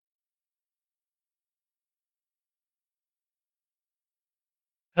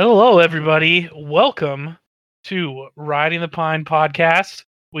Hello, everybody. Welcome to Riding the Pine podcast.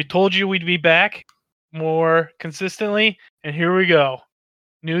 We told you we'd be back more consistently, and here we go.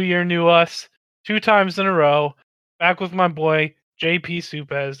 New year, new us, 2 times in a row. Back with my boy, JP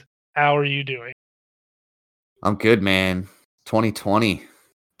Supez. How are you doing? I'm good, man. 2020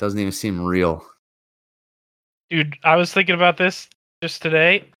 doesn't even seem real. Dude, I was thinking about this just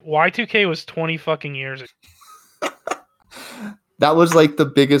today. Y2K was 20 fucking years ago. That was like the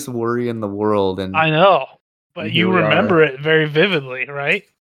biggest worry in the world, and I know, but here you we remember are. it very vividly, right?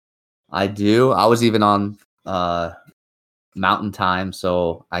 I do. I was even on Mountain Time,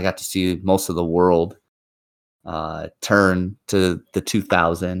 so I got to see most of the world turn to the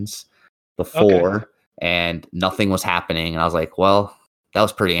 2000s before, and nothing was happening. And I was like, well, that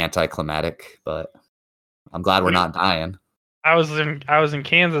was pretty anticlimactic, but I'm glad we're not dying. I was in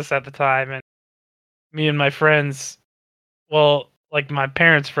Kansas at the time, and me and my friends, like my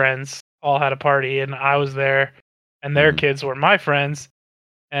parents' friends, all had a party, and I was there, and their kids were my friends,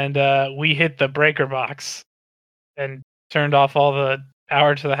 and we hit the breaker box and turned off all the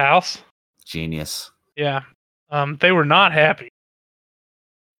power to the house. Genius. Yeah, they were not happy.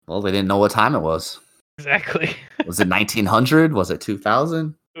 Well, they didn't know what time it was. Exactly. Was it 1900? Was it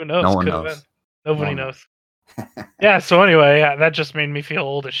 2000? Who knows? No one Could have knows. been. Nobody knows. Yeah. So anyway, that just made me feel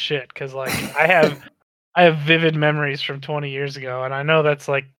old as shit because like I have vivid memories from 20 years ago, and I know that's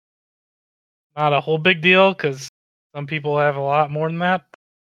like not a whole big deal because some people have a lot more than that.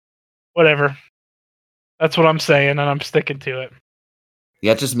 Whatever. That's what I'm saying, and I'm sticking to it.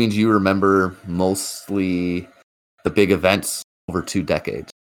 Yeah, it just means you remember mostly the big events over 2 decades.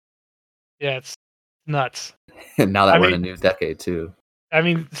 Yeah, it's nuts. And now that we're in a new decade, too. I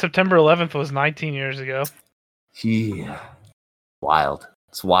mean, September 11th was 19 years ago. Yeah. Wild.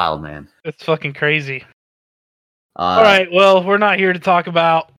 It's wild, man. It's fucking crazy. All right, well, we're not here to talk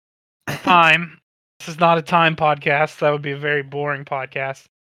about time. This is not a time podcast. That would be a very boring podcast.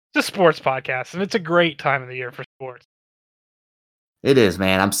 It's a sports podcast, and it's a great time of the year for sports. It is,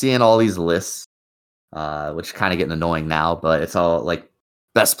 man. I'm seeing all these lists, which kind of getting annoying now, but it's all like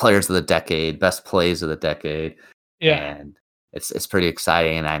best players of the decade, best plays of the decade. Yeah. And it's pretty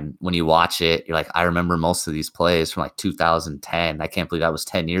exciting. And when you watch it, you're like, I remember most of these plays from like 2010. I can't believe that was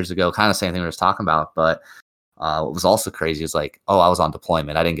 10 years ago. Kind of same thing we were just talking about. But what was also crazy is like, oh, I was on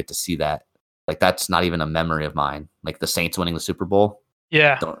deployment. I didn't get to see that. Like, that's not even a memory of mine. Like the Saints winning the Super Bowl.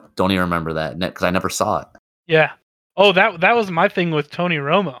 Yeah. Don't even remember that because I never saw it. Yeah. Oh, that was my thing with Tony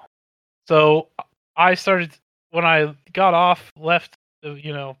Romo. So I started when I got off, left,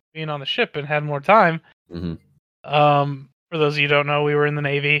 being on the ship and had more time. Mm-hmm. For those of you who don't know, we were in the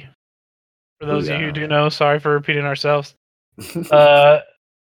Navy. For those of you who do know, sorry for repeating ourselves.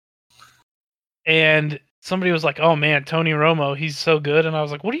 And somebody was like, "Oh man, Tony Romo, he's so good," and I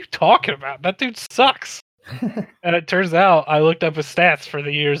was like, "What are you talking about? That dude sucks." And it turns out I looked up his stats for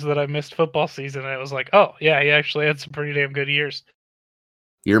the years that I missed football season, and it was like, oh yeah, he actually had some pretty damn good years.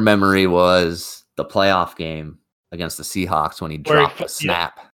 Your memory was the playoff game against the Seahawks when he dropped the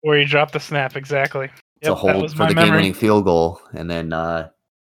snap. Yep, where he dropped the snap, exactly. To hold for the game-winning field goal, and then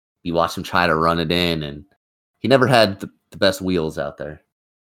you watch him try to run it in, and he never had the best wheels out there.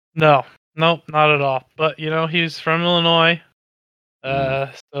 No, nope, not at all. But he's from Illinois, so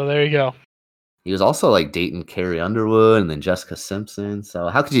there you go. He was also like dating Carrie Underwood and then Jessica Simpson. So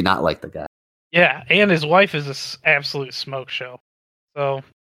how could you not like the guy? Yeah, and his wife is an absolute smoke show. So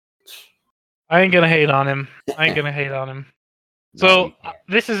I ain't gonna hate on him. So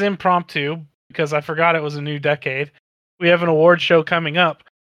this is impromptu because I forgot it was a new decade. We have an award show coming up,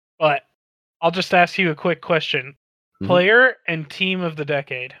 but I'll just ask you a quick question. Mm-hmm. Player and team of the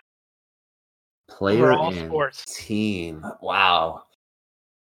decade. Player and sports. Team. Wow.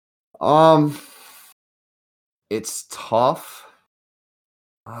 It's tough.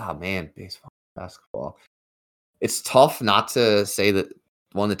 Man, baseball, basketball. It's tough not to say that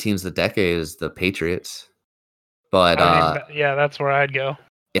one of the teams of the decade is the Patriots. But yeah, that's where I'd go.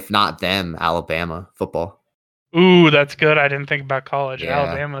 If not them, Alabama football. Ooh, that's good. I didn't think about college. Yeah.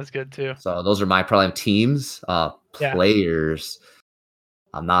 Alabama's good too. So those are my probably teams. Players.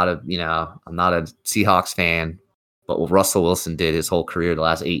 I'm not a Seahawks fan, but what Russell Wilson did his whole career, the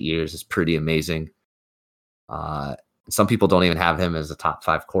last 8 years, is pretty amazing. Some people don't even have him as a top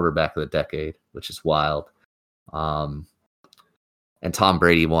 5 quarterback of the decade, which is wild. And Tom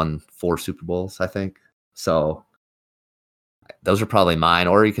Brady won 4 Super Bowls, I think. So those are probably mine.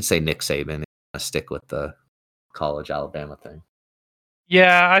 Or you could say Nick Saban. Stick with the college Alabama thing.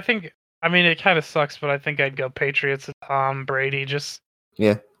 Yeah, it kind of sucks, but I think I'd go Patriots and Tom Brady just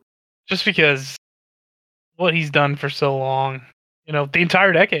because what he's done for so long. The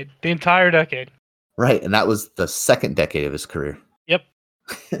entire decade. Right, and that was the second decade of his career. Yep.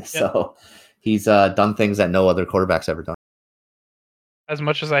 So he's done things that no other quarterback's ever done. As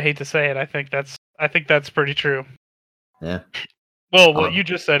much as I hate to say it, I think that's pretty true. Yeah. Well, what you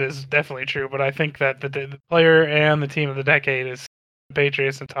just said is definitely true, but I think that the player and the team of the decade is the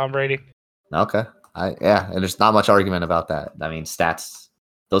Patriots and Tom Brady. Okay. And there's not much argument about that. I mean, stats,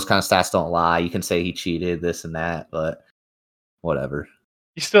 those kind of stats don't lie. You can say he cheated, this and that, but whatever.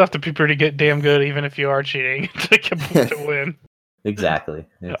 You still have to be pretty damn good, even if you are cheating to win. Exactly.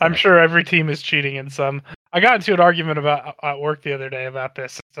 I'm sure every team is cheating in some. I got into an argument at work the other day about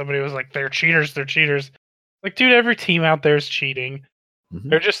this. Somebody was like, "They're cheaters. They're cheaters." Like, dude, every team out there is cheating. Mm-hmm.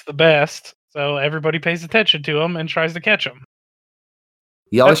 They're just the best, so everybody pays attention to them and tries to catch them.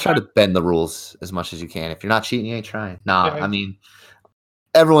 You always try to bend the rules as much as you can. If you're not cheating, you ain't trying. I mean,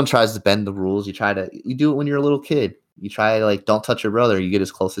 everyone tries to bend the rules. You do it when you're a little kid. You try to, don't touch your brother. You get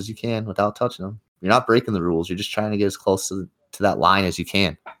as close as you can without touching them. You're not breaking the rules. You're just trying to get as close to that line as you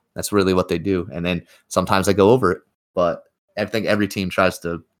can. That's really what they do. And then sometimes they go over it, but I think every team tries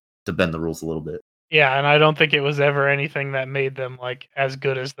to bend the rules a little bit. Yeah, and I don't think it was ever anything that made them as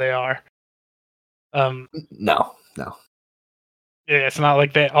good as they are. No. Yeah, it's not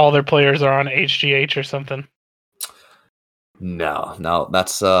like all their players are on HGH or something. No,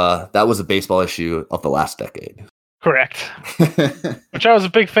 that was a baseball issue of the last decade. Correct. Which I was a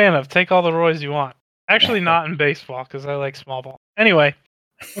big fan of. Take all the Roys you want. Actually, not in baseball because I like small ball. Anyway,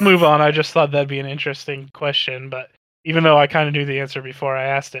 we'll move on. I just thought that'd be an interesting question, but even though I kind of knew the answer before I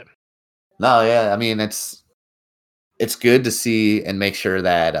asked it. No, yeah, I mean it's good to see and make sure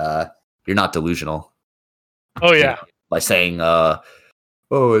that you're not delusional. Oh yeah. By saying, "Oh,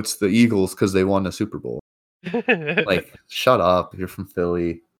 it's the Eagles because they won the Super Bowl." Shut up! You're from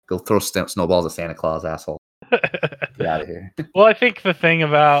Philly. Go throw snowballs at Santa Claus, asshole. Get out of here. Well, I think the thing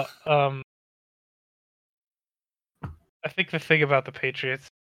about the Patriots,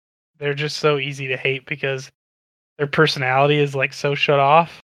 they're just so easy to hate because their personality is so shut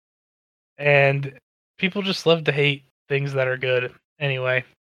off, and people just love to hate things that are good anyway.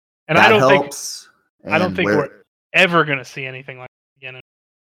 And that I don't helps. think we're ever going to see anything like that again.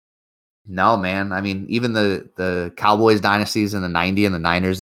 No, man. I mean, even the Cowboys dynasties in the 90s and the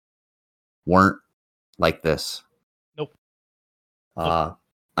Niners weren't like this. Nope. I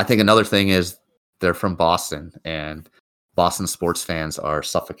think another thing is they're from Boston, and Boston sports fans are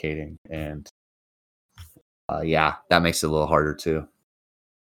suffocating. And that makes it a little harder too.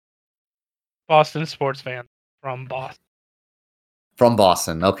 Boston sports fan from Boston. From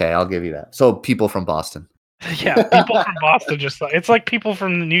Boston. Okay, I'll give you that. So people from Boston. Yeah, people from Boston just suck. It's like people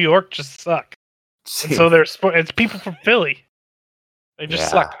from New York just suck. And so it's people from Philly. They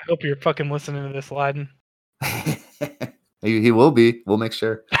just suck. I hope you're fucking listening to this, Leiden. He will be. We'll make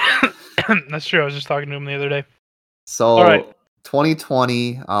sure. That's true. I was just talking to him the other day. So, all right.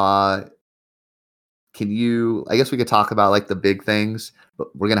 2020, I guess we could talk about the big things,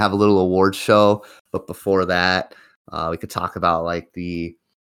 but we're going to have a little awards show. But before that, we could talk about the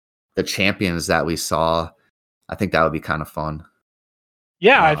champions that we saw. I think that would be kind of fun.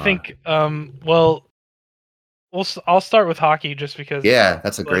 Yeah, I think, I'll start with hockey just because. Yeah,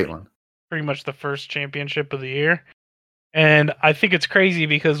 that's a great one. Pretty much the first championship of the year. And I think it's crazy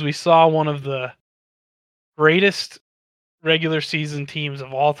because we saw one of the greatest regular season teams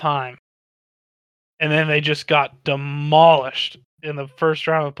of all time. And then they just got demolished in the first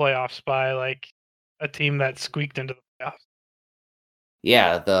round of the playoffs by a team that squeaked into the playoffs.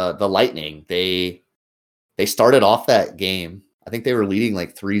 Yeah, the Lightning, they started off that game. I think they were leading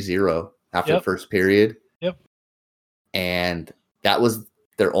 3-0 after the first period. Yep. And that was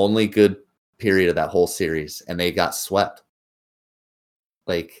their only good period of that whole series, and they got swept.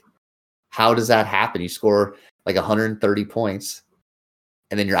 How does that happen? You score 130 points,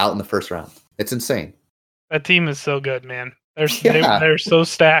 and then you're out in the first round. It's insane. That team is so good, man. They're so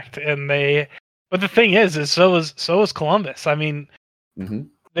stacked, but the thing is so is Columbus. I mean,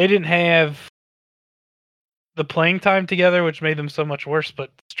 They didn't have the playing time together, which made them so much worse,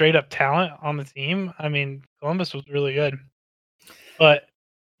 but straight up talent on the team. I mean, Columbus was really good. But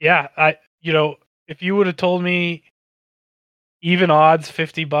yeah, if you would have told me even odds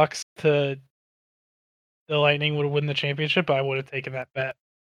 $50 to the Lightning would win the championship, I would have taken that bet.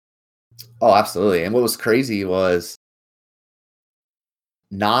 Oh, absolutely. And what was crazy was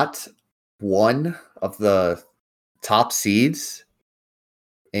not one of the top seeds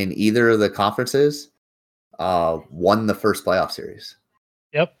in either of the conferences won the first playoff series.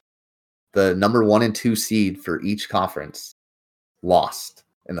 Yep. The number 1 and 2 seed for each conference lost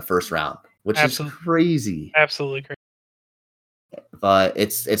in the first round, which is crazy. Absolutely crazy. but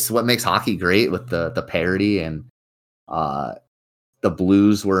it's what makes hockey great with the parity. And the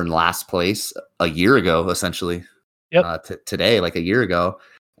Blues were in last place a year ago, essentially. Yep. Today, like a year ago,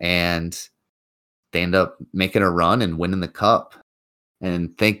 and they end up making a run and winning the cup.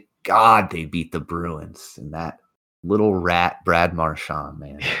 And thank God they beat the Bruins and that little rat Brad Marchand,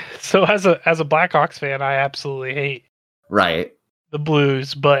 man. So as a Blackhawks fan, I absolutely hate the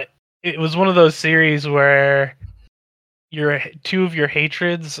Blues, but it was one of those series where two of your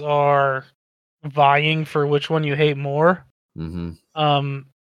hatreds are vying for which one you hate more. Mm-hmm.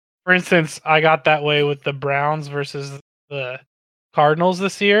 For instance, I got that way with the Browns versus the Cardinals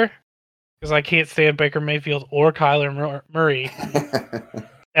this year because I can't stand Baker Mayfield or Kyler Murray.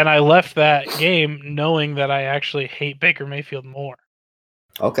 And I left that game knowing that I actually hate Baker Mayfield more.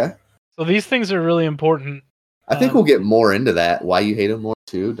 Okay. So these things are really important. I think we'll get more into that, why you hate him more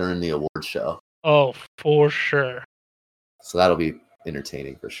too, during the award show. Oh, for sure. So that'll be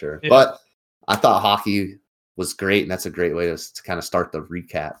entertaining for sure. Yeah. But I thought hockey was great, and that's a great way to kind of start the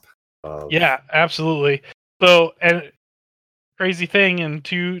recap. Yeah, absolutely. So, and crazy thing, and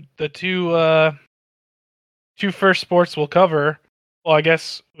the two first sports we'll cover. Well, I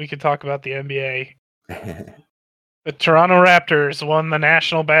guess we could talk about the NBA. The Toronto Raptors won the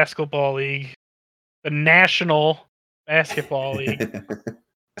National Basketball League, the National Basketball League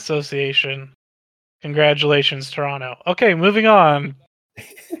Association. Congratulations, Toronto. Okay, moving on.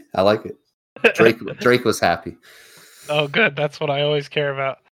 I like it. Drake was happy. Oh, good. That's what I always care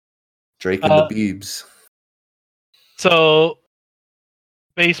about. Drake and the Biebs. So,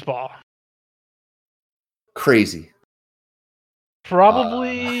 baseball. Crazy.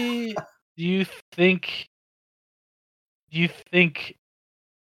 Probably. Do you think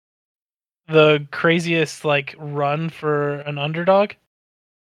the craziest run for an underdog?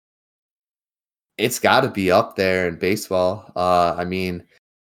 It's got to be up there in baseball. I mean,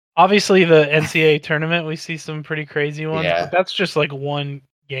 obviously the NCAA tournament, we see some pretty crazy ones. Yeah. But that's just like one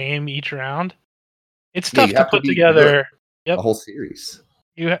game each round. It's tough to put together. Yep. A whole series.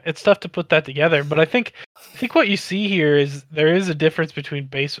 It's tough to put that together, but I think what you see here is there is a difference between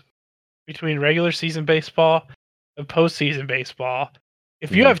regular season baseball and postseason baseball.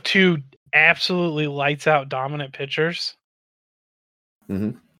 If you have two absolutely lights out dominant pitchers,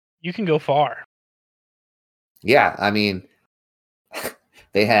 you can go far. Yeah, I mean,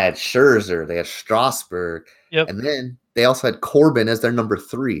 they had Scherzer, they had Strasburg, and then they also had Corbin as their number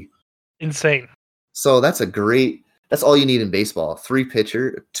 3. Insane. So that's all you need in baseball. 2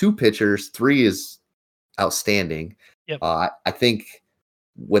 pitchers, 3 is outstanding. Yep. I think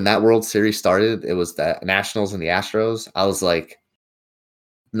when that World Series started, it was the Nationals and the Astros. I was like,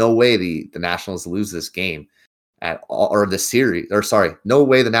 no way the Nationals lose this game at all, or this series, or sorry, no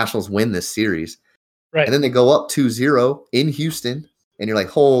way the Nationals win this series. Right. And then they go up 2-0 in Houston, and you're like,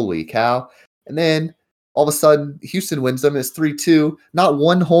 holy cow. And then all of a sudden, Houston wins them. It's 3-2. Not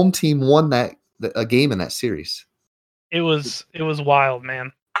one home team won a game in that series. It was wild,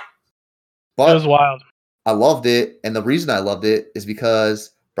 man. But it was wild. I loved it, and the reason I loved it is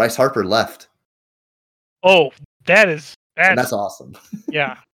because Bryce Harper left. Oh, that's awesome.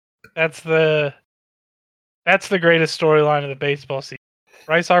 Yeah, that's the greatest storyline of the baseball season.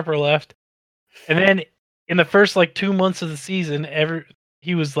 Bryce Harper left, and then in the first 2 months of the season,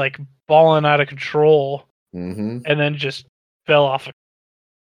 he was balling out of control, and then just fell off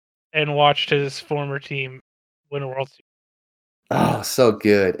and watched his former team win a World Series. Oh, so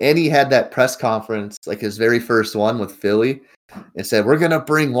good. And he had that press conference, his very first one with Philly, and said, we're going to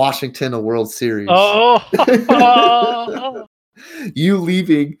bring Washington a World Series. Oh. You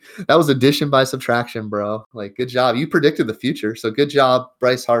leaving, that was addition by subtraction, bro. Good job. You predicted the future, so good job,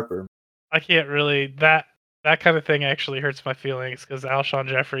 Bryce Harper. I can't really, that kind of thing actually hurts my feelings because Alshon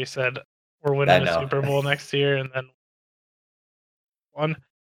Jeffrey said we're winning a Super Bowl next year, and then won.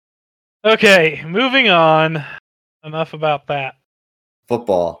 Okay, moving on. Enough about that.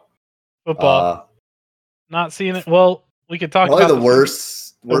 Football. Not seeing it. Well, we could talk about the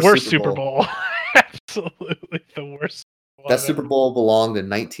worst Super Bowl. Absolutely the worst. That Super Bowl belonged in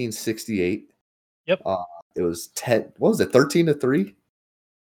 1968. Yep. It was 13-3?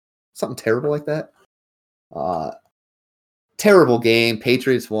 Something terrible like that. Terrible game.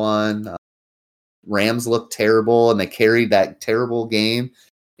 Patriots won. Rams looked terrible, and they carried that terrible game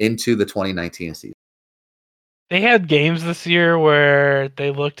into the 2019 season. They had games this year where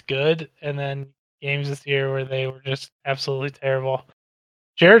they looked good, and then games this year where they were just absolutely terrible.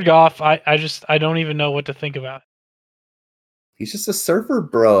 Jared Goff, I don't even know what to think about. He's just a surfer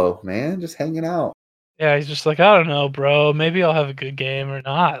bro, man, just hanging out. Yeah, he's just I don't know, bro. Maybe I'll have a good game or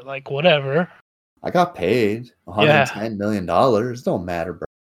not. Whatever. I got paid $110 million. Don't matter, bro.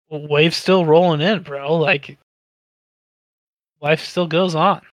 Well, wave's still rolling in, bro. Like, life still goes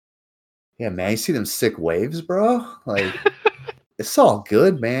on. Yeah, man. You see them sick waves, bro? Like, it's all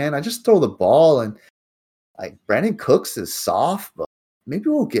good, man. I just throw the ball and like Brandon Cooks is soft, but maybe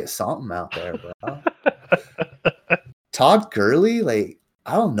we'll get something out there, bro. Todd Gurley, like,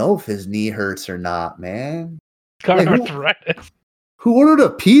 I don't know if his knee hurts or not, man. Got arthritis. Who ordered a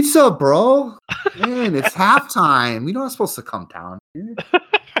pizza, bro? Man, it's halftime. We're not supposed to come down, dude.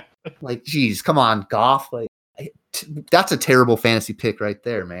 Like, geez, come on, Goff. Like, that's a terrible fantasy pick right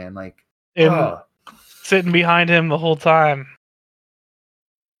there, man. Like, sitting behind him the whole time,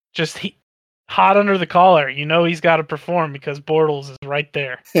 just hot under the collar. You know he's got to perform because Bortles is right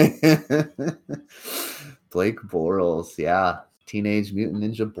there. Blake Bortles, yeah, Teenage Mutant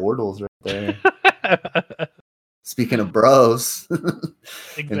Ninja Bortles right there. Speaking of bros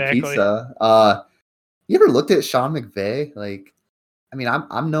exactly. and pizza, you ever looked at Sean McVay? Like, I mean,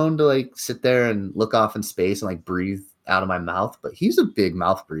 I'm known to like sit there and look off in space and like breathe out of my mouth, but he's a big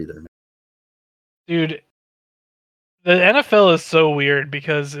mouth breather, man. Dude, the NFL is so weird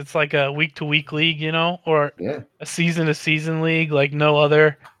because it's like a week-to-week league, you know, or a season-to-season league like no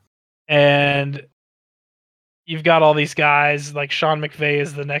other. And you've got all these guys like Sean McVay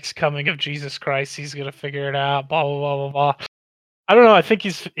is the next coming of Jesus Christ. He's going to figure it out, blah, blah, blah, blah, blah. I don't know. I think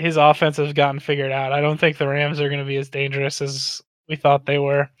his offense has gotten figured out. I don't think the Rams are going to be as dangerous as we thought they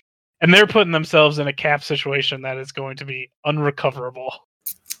were. And they're putting themselves in a cap situation that is going to be unrecoverable.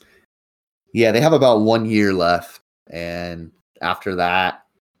 Yeah, they have about 1 year left. And after that,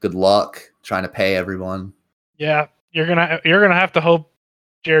 good luck trying to pay everyone. Yeah, you're gonna have to hope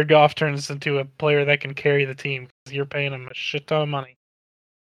Jared Goff turns into a player that can carry the team because you're paying him a shit ton of money.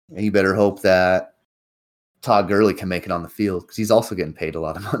 And you better hope that Todd Gurley can make it on the field because he's also getting paid a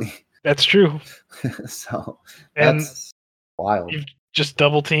lot of money. That's true. So and that's wild. You just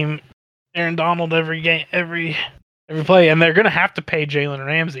double team Aaron Donald every game, every play, and they're gonna have to pay Jalen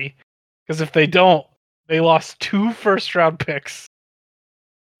Ramsey because if they don't, they lost 2 first-round picks.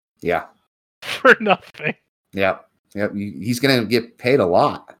 Yeah. For nothing. Yeah. Yep. He's gonna get paid a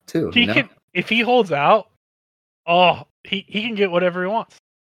lot too. He can, if he holds out. Oh, he can get whatever he wants.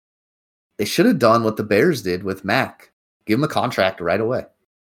 They should have done what the Bears did with Mac. Give him a contract right away.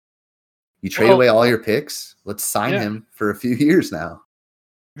 You trade away all your picks. Let's sign him for a few years now.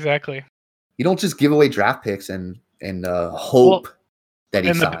 Exactly. You don't just give away draft picks and hope that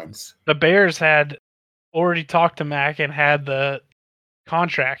he signs. The Bears had already talked to Mac and had the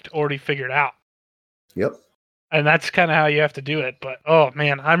contract already figured out. Yep. And that's kind of how you have to do it. But, oh,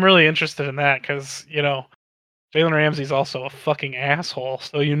 man, I'm really interested in that because, you know, Jalen Ramsey's also a fucking asshole.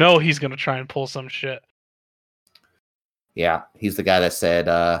 So you know he's going to try and pull some shit. Yeah, he's the guy that said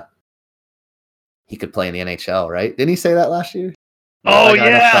he could play in the NHL, right? Didn't he say that last year? Oh,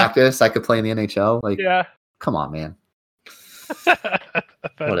 yeah. Practice, I could play in the NHL. Like, yeah. Come on, man.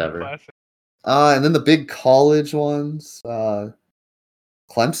 Whatever. And then the big college ones.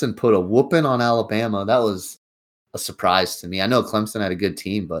 Clemson put a whooping on Alabama. That was a surprise to me. I know Clemson had a good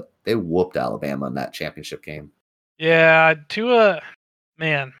team, but they whooped Alabama in that championship game. Yeah, Tua,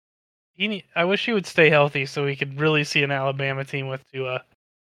 man, I wish he would stay healthy so we could really see an Alabama team with Tua.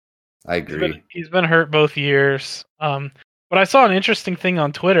 I agree. He's been hurt both years. But I saw an interesting thing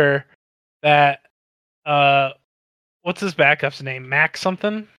on Twitter that what's his backup's name? Mac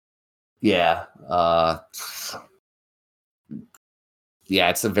something? Yeah. Yeah,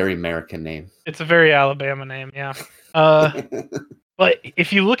 it's a very American name. It's a very Alabama name, yeah. But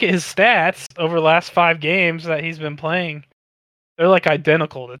if you look at his stats over the last 5 games that he's been playing, they're like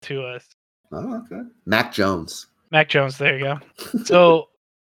identical to Tua's. Oh, okay. Mac Jones. Mac Jones, there you go.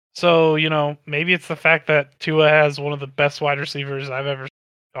 So, you know, maybe it's the fact that Tua has one of the best wide receivers I've ever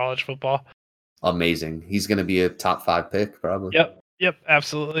seen in college football. Amazing. He's going to be a top 5 pick, probably. Yep,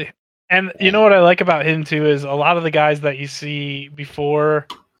 absolutely. And you know what I like about him, too, is a lot of the guys that you see before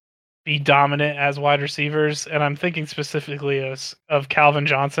be dominant as wide receivers, and I'm thinking specifically of Calvin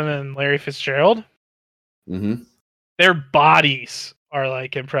Johnson and Larry Fitzgerald. Mm-hmm. Their bodies are,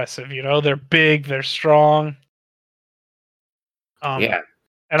 like, impressive, you know? They're big, they're strong. Yeah.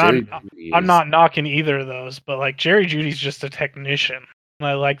 And I'm not knocking either of those, but, like, Jerry Jeudy's just a technician. And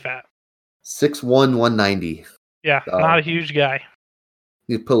I like that. 6'1", 190. Yeah, not a huge guy.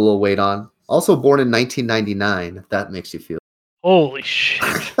 You put a little weight on. Also born in 1999, if that makes you feel. Holy shit.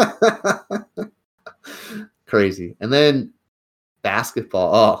 Crazy. And then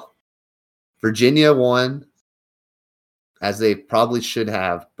basketball. Oh, Virginia won, as they probably should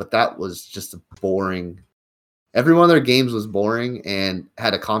have, but that was just a boring. Every one of their games was boring and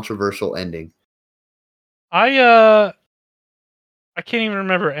had a controversial ending. I can't even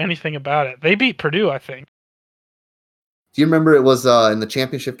remember anything about it. They beat Purdue, I think. Do you remember it was in the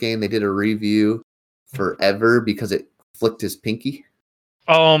championship game? They did a review forever because it flicked his pinky.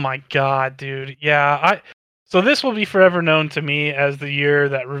 Oh my god, dude! Yeah, So this will be forever known to me as the year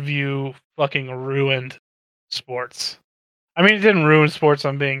that review fucking ruined sports. I mean, it didn't ruin sports.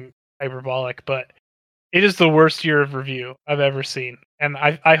 I'm being hyperbolic, but it is the worst year of review I've ever seen, and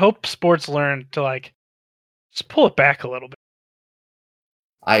I hope sports learn to like just pull it back a little bit.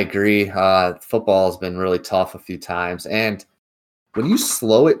 I agree. Football has been really tough a few times, and when you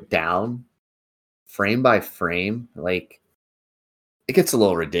slow it down frame by frame, like it gets a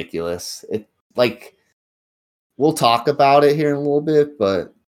little ridiculous. It like we'll talk about it here in a little bit,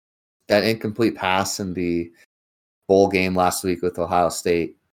 but that incomplete pass in the bowl game last week with Ohio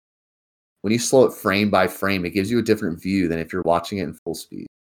State, when you slow it frame by frame, it gives you a different view than if you're watching it in full speed.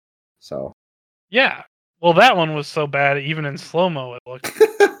 So yeah, well, that one was so bad, even in slow mo, it looked.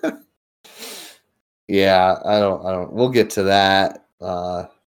 Yeah, I don't. We'll get to that.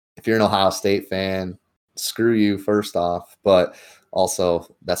 If you're an Ohio State fan, screw you first off, but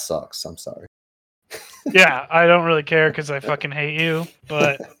also that sucks. I'm sorry. Yeah, I don't really care because I fucking hate you,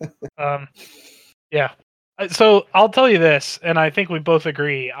 but yeah. So I'll tell you this, and I think we both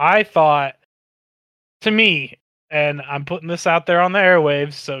agree. I thought, to me, and I'm putting this out there on the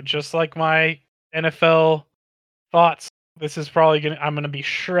airwaves, so just like my NFL thoughts, this is probably I'm gonna be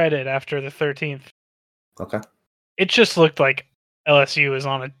shredded after the 13th. Okay. It just looked like LSU is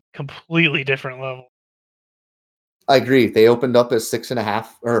on a completely different level. I agree. They opened up as 6.5,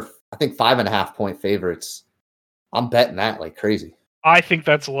 or I think 5.5 point favorites. I'm betting that like crazy. I think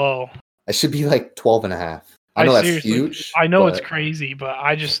that's low. It should be like 12.5. I know that's huge. I know it's crazy, but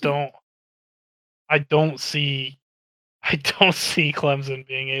I just don't. I don't see Clemson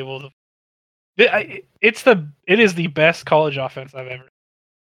being able to. It is the best college offense I've ever.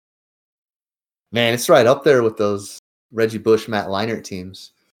 Man, it's right up there with those Reggie Bush, Matt Leinart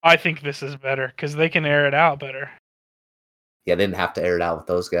teams. I think this is better because they can air it out better. Yeah, they didn't have to air it out with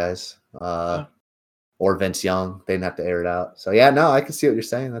those guys. Or Vince Young, they didn't have to air it out. So yeah, no, I can see what you're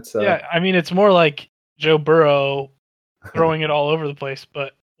saying. That's yeah. I mean, it's more like Joe Burrow throwing it all over the place.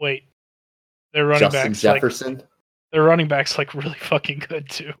 But wait, their running Justin backs Jefferson. Their running backs like really fucking good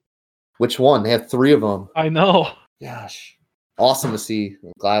too. Which one? They have 3 of them. I know. Gosh, awesome to see.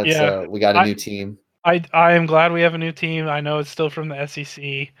 I'm glad we got a new team. I am glad we have a new team. I know it's still from the SEC,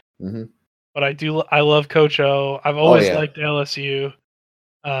 mm-hmm. but I love Coach O. I've always liked LSU.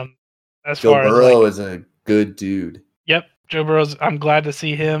 As Joe far Burrow as is a good dude. Yep, Joe Burrow's. I'm glad to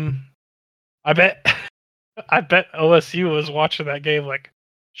see him. I bet OSU was watching that game like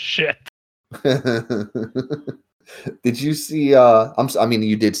shit. Did you see? I mean,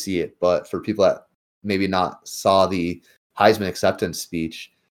 you did see it, but for people that maybe not saw the Heisman acceptance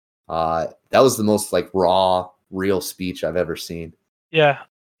speech, that was the most like raw, real speech I've ever seen. Yeah,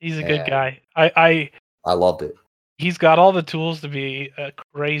 he's a good guy. I loved it. He's got all the tools to be a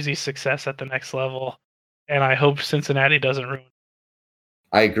crazy success at the next level, and I hope Cincinnati doesn't ruin it.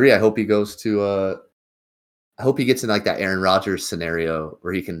 I agree. I hope he goes to. I hope he gets in like that Aaron Rodgers scenario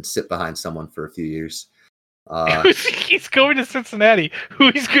where he can sit behind someone for a few years. He's going to Cincinnati.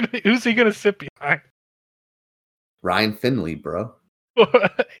 Who's he gonna sit behind? Ryan Finley, bro.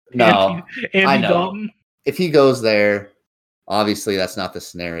 No, Andy I know. Dalton. If he goes there, obviously that's not the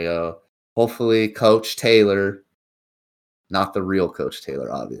scenario. Hopefully, Coach Taylor, not the real Coach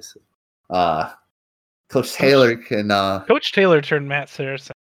Taylor, obviously. Coach Taylor can. Coach Taylor turned Matt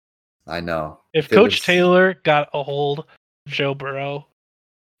Saracen. I know. If Coach Taylor got a hold of Joe Burrow,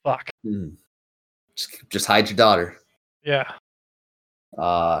 fuck. Just hide your daughter. Yeah.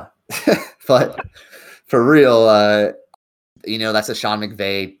 But for real, that's a Sean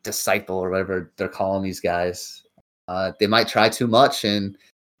McVay disciple or whatever they're calling these guys. They might try too much, and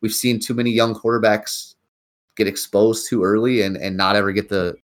we've seen too many young quarterbacks get exposed too early and not ever get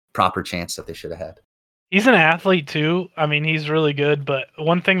the proper chance that they should have had. He's an athlete too. I mean, he's really good, but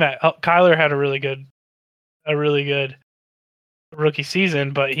one thing that Kyler had a really good rookie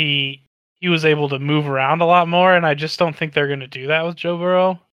season, but he was able to move around a lot more, and I just don't think they're going to do that with Joe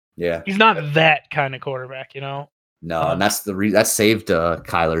Burrow. Yeah. He's not that kind of quarterback, you know? No, and that's that saved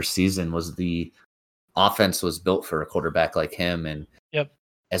Kyler's season was the offense was built for a quarterback like him. And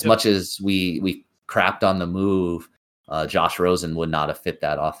as much as we crapped on the move, Josh Rosen would not have fit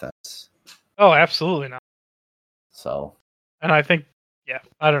that offense. Oh, absolutely not. So, and I think,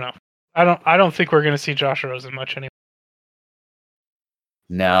 I don't know. I don't think we're going to see Josh Rosen much anymore.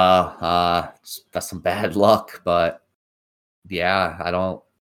 No, that's some bad luck, but yeah, I don't.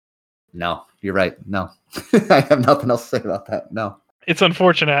 No, you're right. No, I have nothing else to say about that. No, it's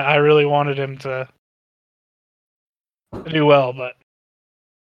unfortunate. I really wanted him to do well, but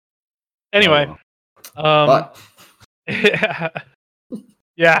anyway,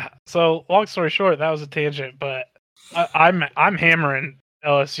 yeah. So long story short, that was a tangent, but I'm hammering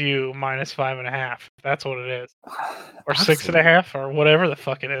LSU minus 5.5. That's what it is, or 6.5, or whatever the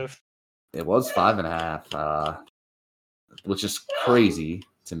fuck it is. It was 5.5, which is crazy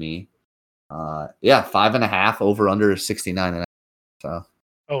to me. 5.5 over under 69.5. So.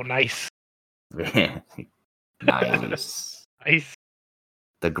 Oh, nice. Nice. Nice.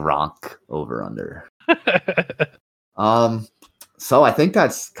 The Gronk over under. So I think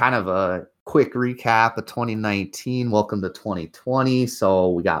that's kind of a quick recap of 2019. Welcome to 2020. So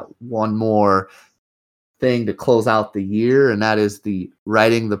we got one more thing to close out the year, and that is the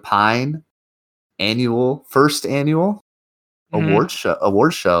Riding the Pine first annual award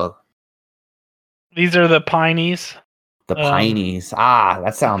show. These are the Pineys. The Pineys.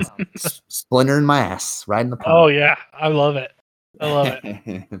 That sounds splintering my ass. Riding the Pine. Oh yeah, I love it.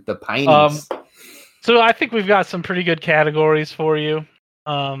 The Pineys. So I think we've got some pretty good categories for you.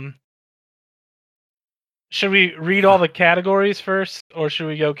 Should we read all the categories first, or should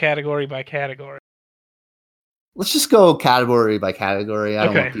we go category by category? Let's just go category by category. I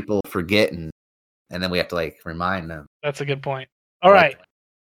don't want people forgetting, and then we have to remind them. That's a good point. All right.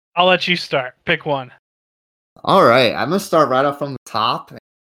 I'll let you start. Pick one. All right. I'm going to start right off from the top.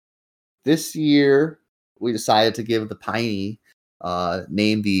 This year, we decided to give the Piney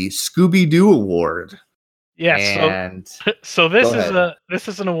name the Scooby-Doo Award. Yes. So this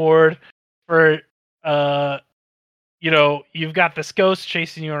is an award for you've got this ghost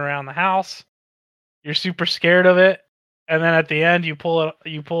chasing you around the house. You're super scared of it, and then at the end you pull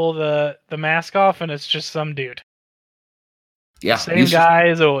the mask off, and it's just some dude. Yeah, same guy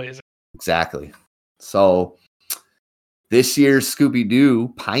as always. Exactly. So this year's Scooby-Doo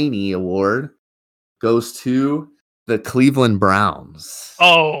Piney Award goes to the Cleveland Browns.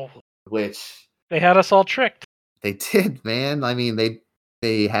 Oh, which they had us all tricked. They did, man. I mean,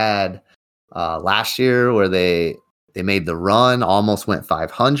 they had last year where they made the run, almost went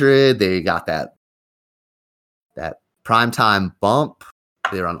 500. They got that primetime bump.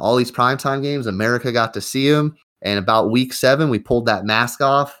 They were on all these primetime games. America got to see them. And about week 7, we pulled that mask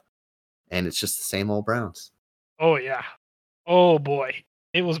off, and it's just the same old Browns. Oh, yeah. Oh, boy.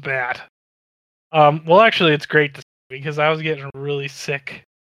 It was bad. Well, actually, it's great to see because I was getting really sick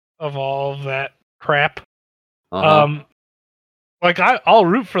of all of that crap. I'll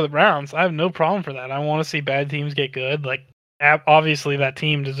root for the Browns. I have no problem for that. I want to see bad teams get good. Obviously, that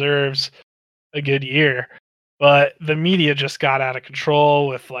team deserves a good year. But the media just got out of control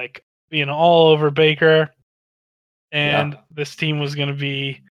with, being all over Baker. And this team was going to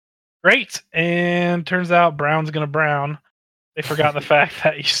be great. And turns out Brown's going to Brown. They forgot the fact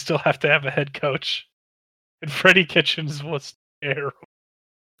that you still have to have a head coach. And Freddie Kitchens was terrible.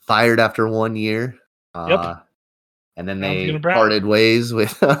 Fired after 1 year. Yep. And then they parted ways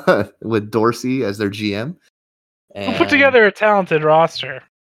with Dorsey as their GM. Who put together a talented roster.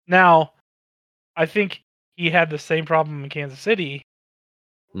 Now, I think he had the same problem in Kansas City.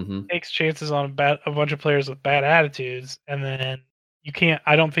 Takes chances on a bunch of players with bad attitudes, and then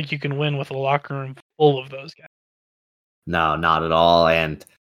I don't think you can win with a locker room full of those guys. No, not at all. And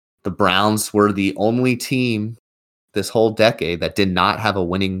the Browns were the only team this whole decade that did not have a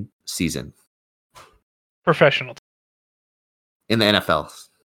winning season. Professional. In the NFL.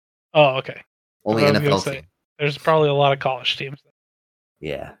 Oh, okay. Only NFL team. There's probably a lot of college teams.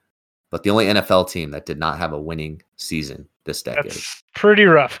 Yeah. But the only NFL team that did not have a winning season this decade. That's pretty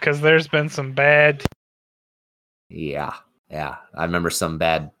rough because there's been some bad. Yeah. I remember some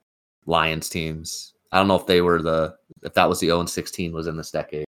bad Lions teams. I don't know if that was the 0-16 was in this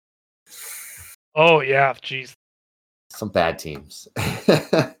decade. Oh, yeah. Jeez. Some bad teams.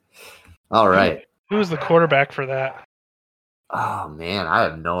 All right. Who was the quarterback for that? Oh, man. I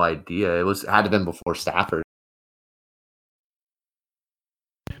have no idea. It had to have been before Stafford.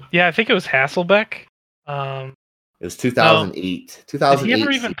 Yeah, I think it was Hasselbeck. It was 2008. 2008. Did he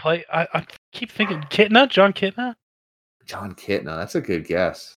ever even play? I keep thinking Kitna, John Kitna. John Kitna, that's a good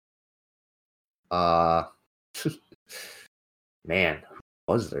guess. Man,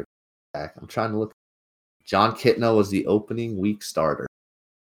 who was there? I'm trying to look. John Kitna was the opening week starter.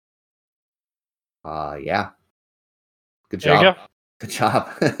 Yeah. Good job. There you go. Good job.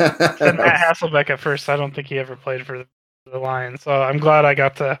 Said Matt Hasselbeck at first. I don't think he ever played for the Lions, so I'm glad I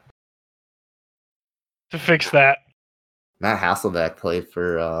got to fix that. Matt Hasselbeck played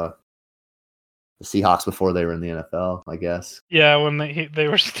for The Seahawks before they were in the NFL, I guess. Yeah, when they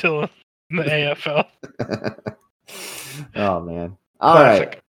were still in the AFL. Oh man! Classic.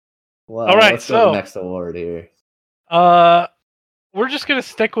 Right. Well, all right, let's go to the next award here. We're just gonna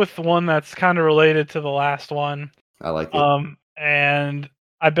stick with the one that's kind of related to the last one. I like it. And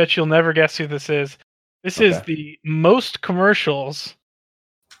I bet you'll never guess who this is. This is the most commercials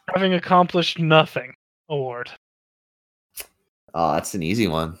having accomplished nothing award. Oh, that's an easy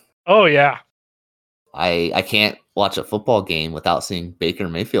one. Oh yeah. I can't watch a football game without seeing Baker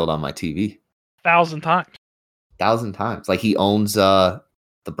Mayfield on my TV. 1,000 times. 1,000 times. Like he owns the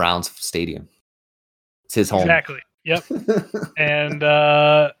Browns stadium. It's his home. Exactly. Yep. And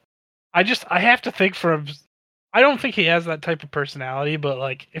I have to think I don't think he has that type of personality, but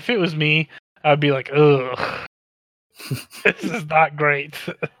like if it was me, I'd be like, ugh. This is not great.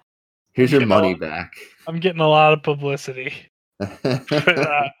 Here's your money back. I'm getting a lot of publicity. But,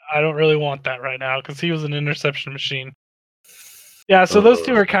 I don't really want that right now because he was an interception machine. Yeah, so those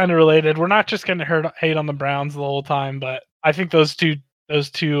two are kind of related. We're not just going to hate on the Browns the whole time, but I think those two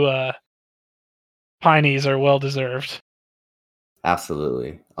Pineys are well deserved.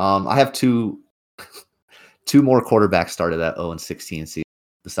 Absolutely. I have two more quarterbacks started at 0-16 season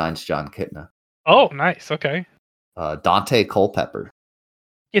besides John Kitna. Oh, nice. Okay. Dante Culpepper.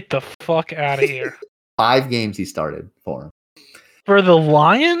 Get the fuck out of here. 5 games he started for him. For the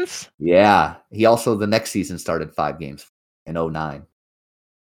Lions? Yeah. He also, the next season, started 5 games in 2009.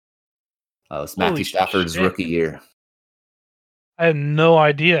 It was Matthew Stafford's rookie year. I had no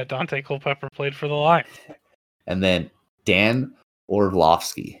idea Dante Culpepper played for the Lions. And then Dan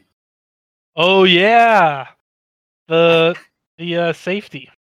Orlovsky. Oh, yeah. The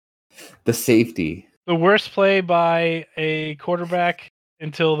safety. The safety. The worst play by a quarterback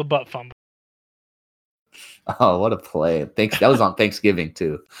until the butt fumble. Oh, what a play. That was on Thanksgiving,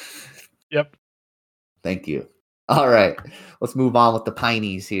 too. Yep. Thank you. All right. Let's move on with the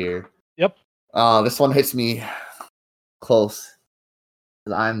Pineys here. Yep. This one hits me close.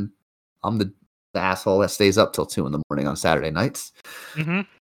 I'm the asshole that stays up till 2 a.m. on Saturday nights.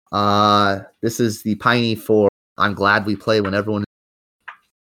 Mm-hmm. This is the Piney for I'm Glad We Play When Everyone.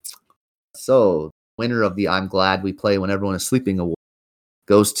 So, winner of the I'm Glad We Play When Everyone Is Sleeping award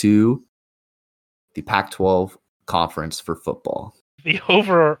goes to the Pac-12 conference for football.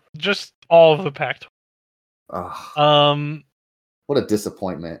 Just all of the Pac-12. What a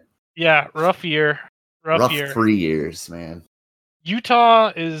disappointment. Yeah, rough year. Rough year. 3 years, man.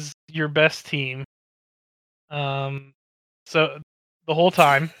 Utah is your best team. So the whole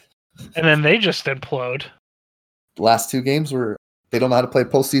time. And then they just implode. The last 2 games they don't know how to play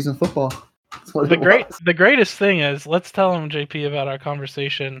postseason football. The greatest thing is, let's tell them, JP, about our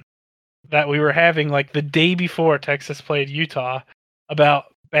conversation that we were having like the day before Texas played Utah about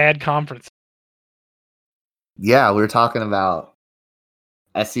bad conference. Yeah, we were talking about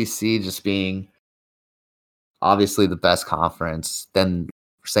SEC just being obviously the best conference. Then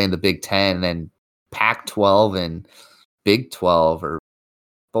we're saying the Big Ten, and then Pac-12 and Big 12 are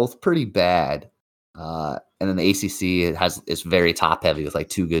both pretty bad. And then the ACC is very top heavy with like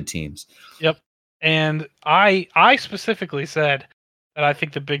 2 good teams. Yep. And I specifically said that I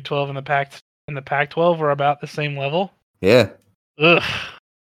think the Big 12 and the Pac-12 were about the same level. Yeah. Ugh.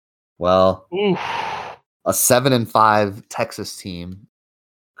 Well, oof. A 7-5 Texas team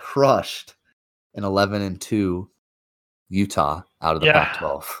crushed an 11-2 Utah out of the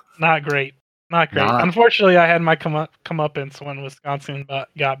Pac-12. Not great. Unfortunately, I had my comeuppance when Wisconsin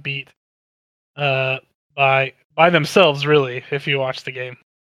got beat by themselves, really, if you watch the game.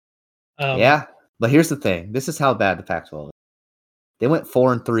 Yeah, but here's the thing. This is how bad the Pac-12 is. They went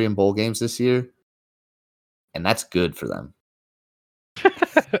 4-3 in bowl games this year, and that's good for them.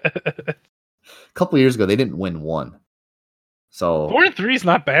 A couple years ago, they didn't win 1. So 4-3 is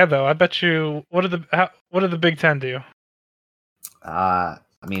not bad, though. I bet you. What did the Big Ten do? I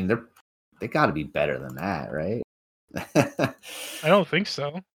mean, they got to be better than that, right? I don't think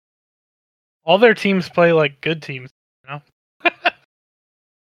so. All their teams play like good teams, you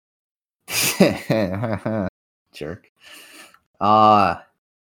know? Jerk.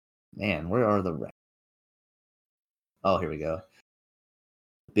 Man, where are the ranks? Oh, here we go.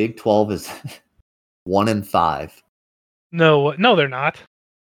 Big 12 is 1-5. No, they're not.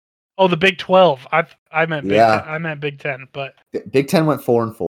 Oh, the Big 12. I meant Big 10. I meant Big 10, but Big 10 went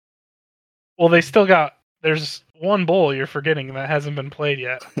 4-4. Well, they still got. There's one bowl you're forgetting that hasn't been played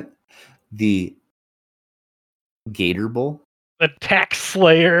yet. The Gator Bowl. The Tax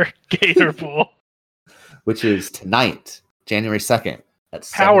Slayer Gator Bowl, which is tonight, January 2nd.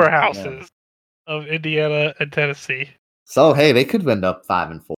 That's powerhouses of Indiana and Tennessee. So hey, they could end up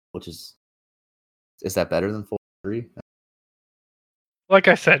 5-4, which is Is that better than 4-3? Like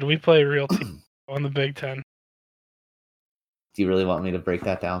I said, we play real team on the Big Ten. Do you really want me to break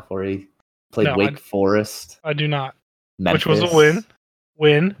that down for you? Played No, Wake Forest. I do not. Memphis. Which was a win.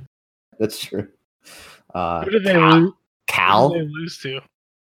 Win. That's true. Who did they lose? Cal? Who did they lose to?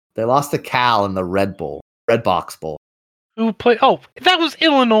 They lost to Cal in the Red Box Bowl. Who played? Oh, that was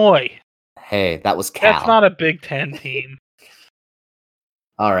Illinois. Hey, that was Cal. That's not a Big Ten team.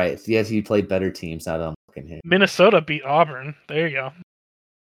 All right. Yes, you played better teams now that I'm looking here. Minnesota beat Auburn. There you go.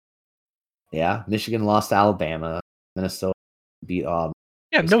 Yeah, Michigan lost to Alabama. Minnesota beat Auburn.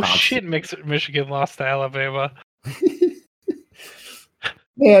 Yeah, Wisconsin. No shit Michigan lost to Alabama.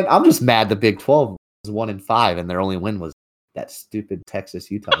 Man, I'm just mad the Big 12 was 1-5 and their only win was that stupid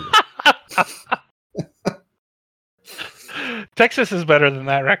Texas-Utah game. Texas is better than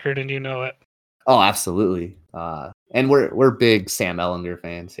that record, and you know it. Oh, absolutely. And we're big Sam Ehlinger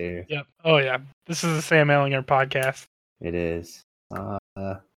fans here. Yep. Oh yeah, this is a Sam Ehlinger podcast. It is.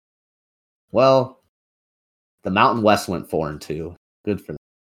 Well, the Mountain West went 4-2. Good for them.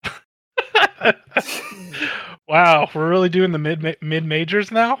 Wow, we're really doing the mid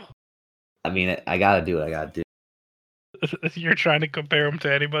majors now. I mean, I gotta do what I gotta do. You're trying to compare them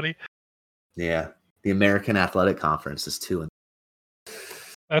to anybody? Yeah, the American Athletic Conference is 2.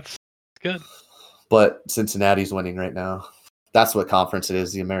 That's good. But Cincinnati's winning right now. That's what conference it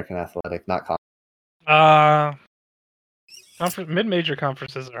is, the American Athletic, not conference. Mid-major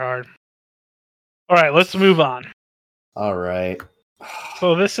conferences are hard. All right, let's move on. All right.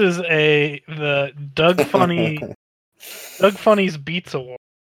 So this is the Doug Funny's Beats Award.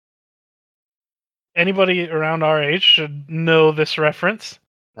 Anybody around our age should know this reference.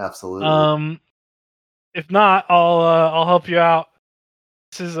 Absolutely. If not, I'll help you out.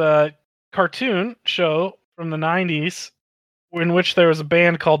 This is a cartoon show from the 90s in which there was a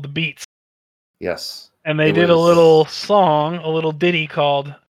band called the Beats. Yes. And they did a little song, a little ditty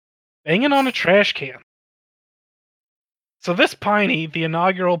called Banging on a Trash Can. So this Piney, the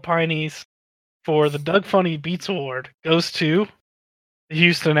inaugural Pineys for the Doug Funny Beats Award, goes to the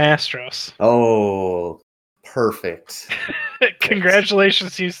Houston Astros. Oh, perfect.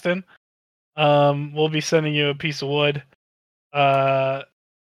 Congratulations, Houston. We'll be sending you a piece of wood.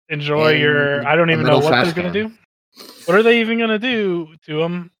 Enjoy your... I don't even know what they're going to do. What are they even going to do to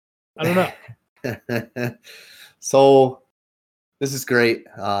them? I don't know. So, this is great.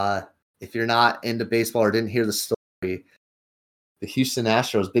 If you're not into baseball or didn't hear the story, the Houston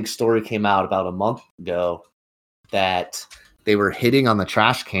Astros, big story came out about a month ago that they were hitting on the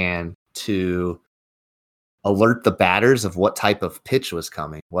trash can to alert the batters of what type of pitch was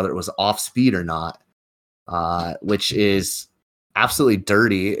coming, whether it was off speed or not, which is absolutely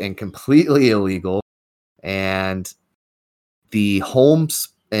dirty and completely illegal. And the home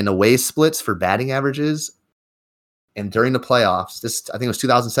and away splits for batting averages, and during the playoffs, I think it was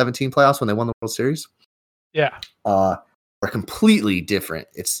 2017 playoffs when they won the World Series. Yeah. Are completely different.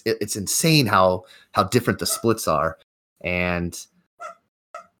 It's insane how different the splits are. And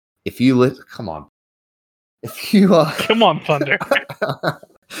if you come on, come on, Thunder.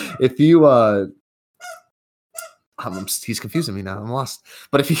 If you he's confusing me now. I'm lost.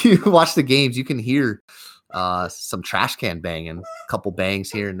 But if you watch the games, you can hear some trash can banging, a couple bangs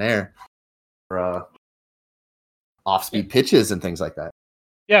here and there for off-speed pitches and things like that.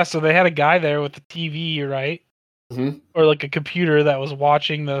 Yeah, so they had a guy there with the TV, right? Mm-hmm. Or like a computer that was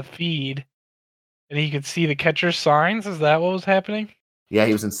watching the feed, and he could see the catcher's signs. Is that what was happening? Yeah,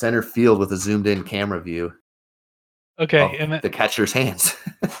 he was in center field with a zoomed-in camera view. Okay, and the catcher's hands.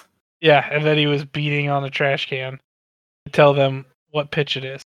 Yeah, and then he was beating on the trash can to tell them what pitch it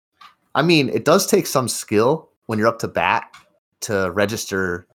is. I mean, it does take some skill when you're up to bat to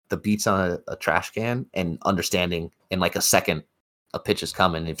register the beats on a trash can and understanding in like a second a pitch is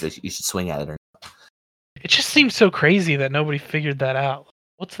coming if you should swing at it or not. It just seems so crazy that nobody figured that out.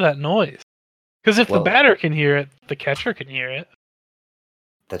 What's that noise? Because if the batter can hear it, the catcher can hear it.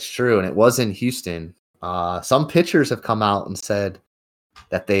 That's true, and it was in Houston. Some pitchers have come out and said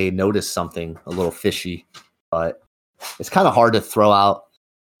that they noticed something a little fishy, but it's kind of hard to throw out,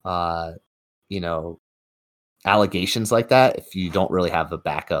 allegations like that if you don't really have a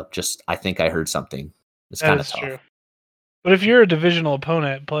backup. Just, I think I heard something. It's kind of tough. True. But if you're a divisional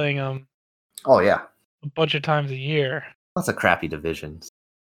opponent playing them, oh yeah, a bunch of times a year, that's a crappy division.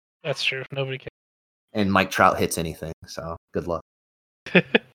 That's true. Nobody can. And Mike Trout hits anything, so good luck. Yeah,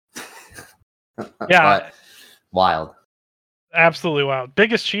 but wild. Absolutely wild.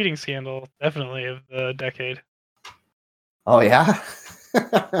 Biggest cheating scandal, definitely, of the decade. Oh yeah.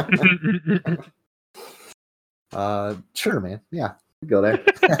 Sure, man. Yeah, we go there.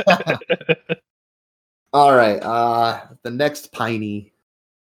 All right. The next Piney.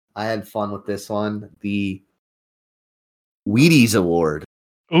 I had fun with this one. The Wheaties Award.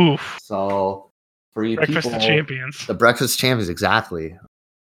 Oof. So for you Breakfast people, of Champions. The Breakfast Champions, exactly.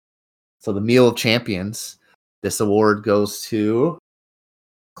 So the Meal of Champions. This award goes to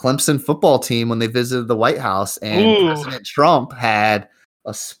Clemson football team when they visited the White House, and President Trump had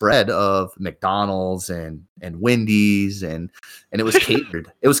a spread of McDonald's and Wendy's, and it was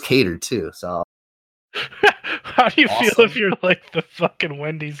catered. It was catered too. So how do you feel if you're like the fucking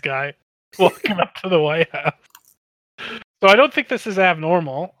Wendy's guy walking up to the White House? So I don't think this is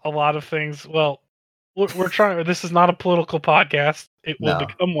abnormal. A lot of things. Well, we're trying. This is not a political podcast. It will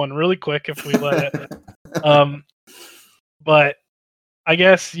become one really quick if we let it. But I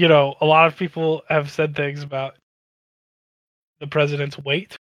guess, a lot of people have said things about the president's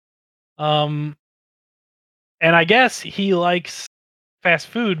weight. And I guess he likes fast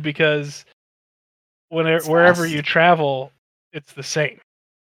food because wherever you travel, it's the same.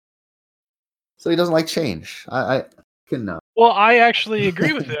 So he doesn't like change. I can know. Well, I actually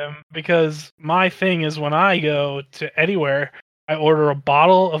agree with him because my thing is when I go to anywhere, I order a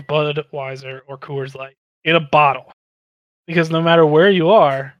bottle of Budweiser or Coors Light in a bottle. Because no matter where you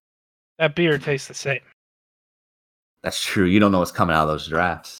are, that beer tastes the same. That's true. You don't know what's coming out of those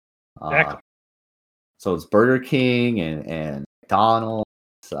drafts. Exactly. So it's Burger King and McDonald's.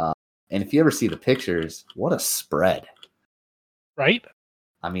 And if you ever see the pictures, what a spread. Right?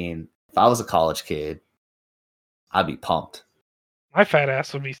 I mean, if I was a college kid, I'd be pumped. My fat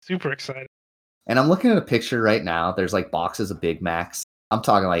ass would be super excited. And I'm looking at a picture right now. There's like boxes of Big Macs. I'm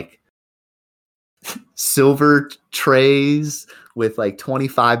talking like silver trays with like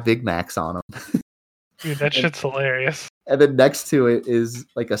 25 Big Macs on them. Dude, that shit's hilarious. And then next to it is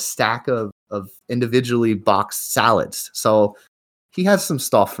like a stack of individually boxed salads. So he has some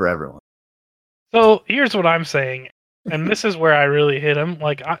stuff for everyone. So here's what I'm saying. And this is where I really hit him.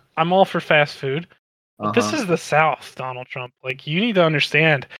 Like, I'm all for fast food. But this is the South, Donald Trump. Like, you need to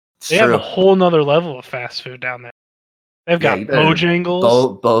understand. They have a whole nother level of fast food down there. They've got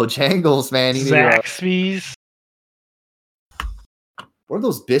Bojangles. Bojangles, man. Zaxby's. What are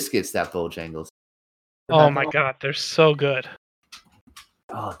those biscuits that Bojangles? Oh my God, they're so good.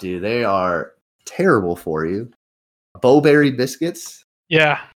 Oh, dude, they are terrible for you. Bowberry biscuits?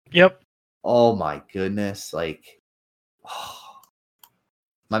 Yeah. Yep. Oh my goodness. Like,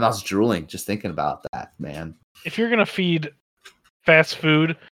 my mouth's drooling just thinking about that, man. If you're going to feed fast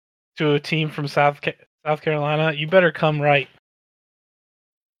food to a team from South Carolina, you better come right.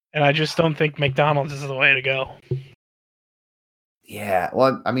 And I just don't think McDonald's is the way to go. Yeah,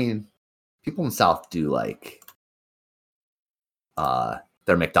 well, I mean, people in the South do like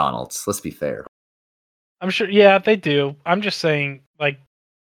their McDonald's. Let's be fair. I'm sure, yeah, they do. I'm just saying, like,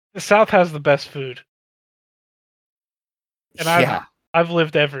 the South has the best food. And I've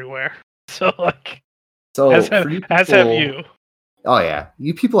lived everywhere. So, like, as have you. Oh, yeah.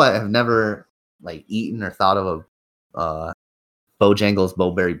 You people that have never, like, eaten or thought of a Bojangles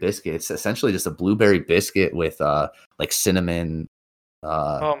Bowberry biscuit. It's essentially just a blueberry biscuit with, like, cinnamon.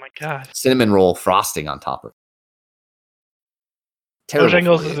 Oh, my God. Cinnamon roll frosting on top of it.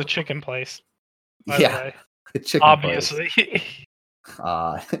 Bojangles is a chicken place. Yeah. Chicken obviously.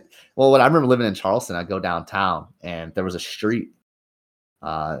 Well, when I remember living in Charleston, I'd go downtown and there was a street.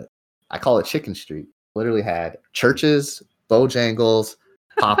 I call it Chicken Street. Literally had Church's, Bojangles,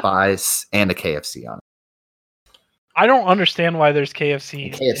 Popeyes, and a KFC on it. I don't understand why there's KFC.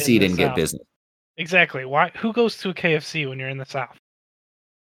 And KFC didn't get business. Exactly. Why? Who goes to a KFC when you're in the South?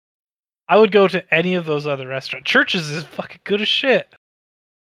 I would go to any of those other restaurants. Church's is fucking good as shit.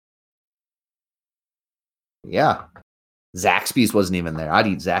 Yeah. Zaxby's wasn't even there. I'd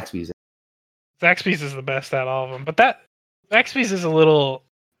eat Zaxby's. Zaxby's is the best out of all of them. But Zaxby's is a little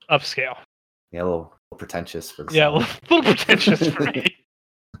upscale. Yeah, a little pretentious for the South. A little pretentious for me.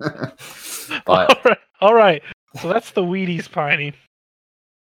 But all right. So that's the Wheaties Piney.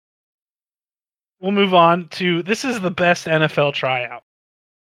 We'll move on to, this is the best NFL tryout.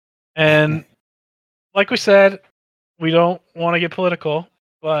 And like we said, we don't want to get political,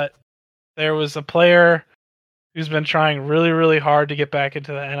 but there was a player who's been trying really, really hard to get back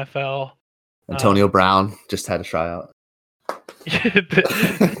into the NFL. Antonio Brown just had a tryout.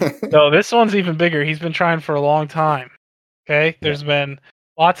 No, this one's even bigger. He's been trying for a long time. Okay? There's been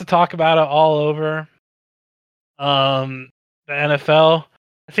lots of talk about it all over the NFL.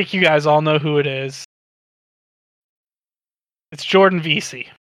 I think you guys all know who it is. It's Jordan Vesey.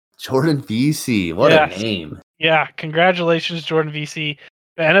 Jordan Vesey. What a name. Yeah, congratulations, Jordan Vesey.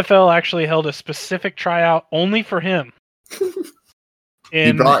 The NFL actually held a specific tryout only for him.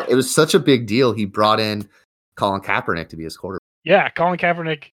 And it was such a big deal. He brought in Colin Kaepernick to be his quarterback. Yeah, Colin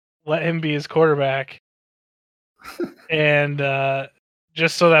Kaepernick let him be his quarterback, and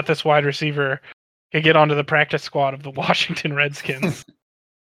just so that this wide receiver could get onto the practice squad of the Washington Redskins.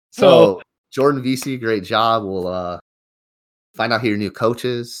 So Jordan Vesey, great job. We'll find out who your new coach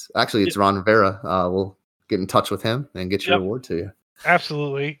is. Actually, it's Ron Rivera. We'll get in touch with him and get your award to you.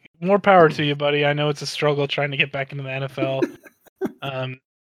 Absolutely. More power to you, buddy. I know it's a struggle trying to get back into the NFL.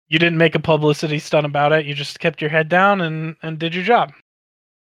 You didn't make a publicity stunt about it. You just kept your head down and did your job.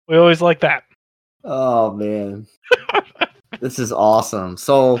 We always like that. Oh, man. This is awesome.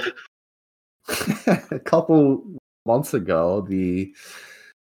 So a couple months ago,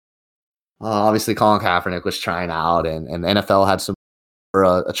 obviously Colin Kaepernick was trying out, and the NFL had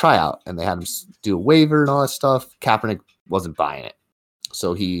a tryout, and they had him do a waiver and all that stuff. Kaepernick wasn't buying it.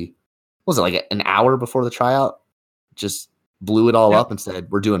 So he, was it like an hour before the tryout, just blew it all up and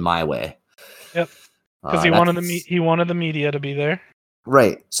said, "We're doing my way." Yep. Because he wanted the media to be there.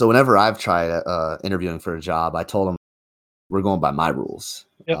 Right. So whenever I've tried interviewing for a job, I told them we're going by my rules.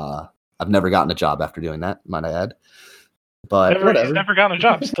 Yep. I've never gotten a job after doing that, might I add. But he's never gotten a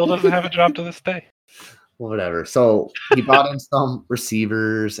job. Still doesn't have a job to this day. Whatever. So he brought in some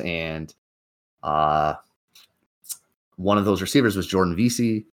receivers, and one of those receivers was Jordan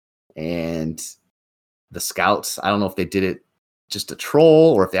Vesey, and the scouts, I don't know if they did it just to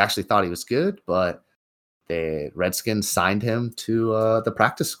troll or if they actually thought he was good, but the Redskins signed him to the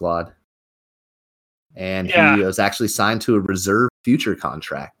practice squad. And he was actually signed to a reserve future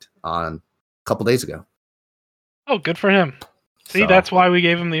contract a couple days ago. Oh, good for him. See, that's why we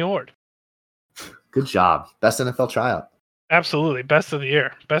gave him the award. Good job. Best NFL tryout. Absolutely. Best of the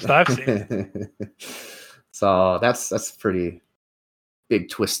year. Best I've seen. So that's a pretty big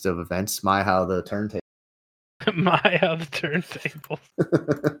twist of events. My, how the turntable.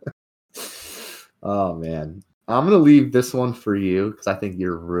 Oh, man. I'm going to leave this one for you because I think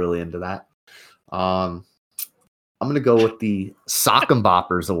you're really into that. I'm going to go with the Sock and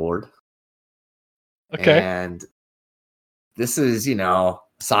Boppers Award. Okay. And this is,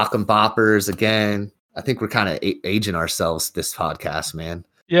 Sock and Boppers again. I think we're kind of aging ourselves this podcast, man.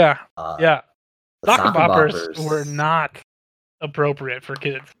 Yeah. Yeah. Sock and Boppers were not appropriate for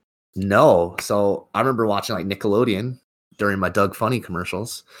kids. No. So I remember watching like Nickelodeon during my Doug Funny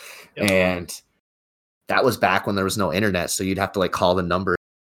commercials. Yep. And that was back when there was no internet. So you'd have to like call the number.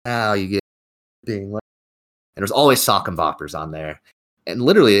 Now you get being like, and there's always Sock and Boppers on there. And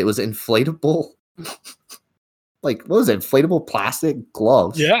literally it was inflatable. Like, what was it? Inflatable plastic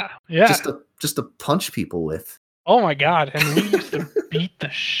gloves. Yeah. Yeah. Just to punch people with. Oh my God. And we used to beat the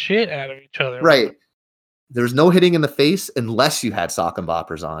shit out of each other. Right. There's no hitting in the face unless you had Sock and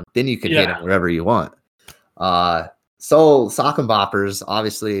Boppers on. Then you could hit them wherever you want. So Sock and Boppers,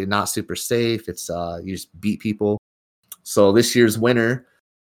 obviously not super safe. It's you just beat people. So this year's winner,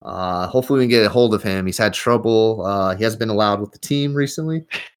 hopefully we can get a hold of him. He's had trouble. He hasn't been allowed with the team recently.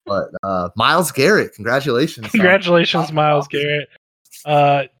 But Myles Garrett, congratulations. Congratulations, Myles Garrett.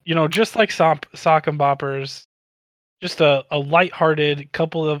 Just like Sock and Boppers, just a lighthearted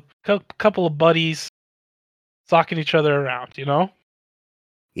couple of buddies socking each other around,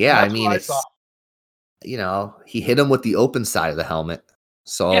 Yeah, I mean, it's, he hit him with the open side of the helmet.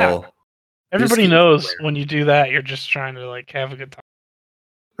 So everybody knows when you do that, you're just trying to like have a good time.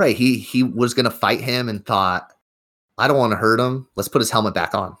 Right. He was going to fight him and thought, I don't want to hurt him. Let's put his helmet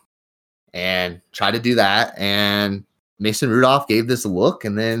back on and try to do that. And Mason Rudolph gave this a look,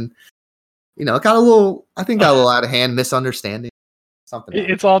 and then, it got a little out of hand, misunderstanding. Something.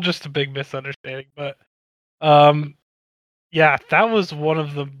 It's all just a big misunderstanding, but that was one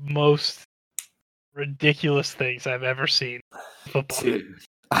of the most ridiculous things I've ever seen in football. Dude,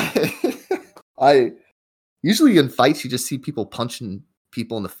 I usually in fights you just see people punching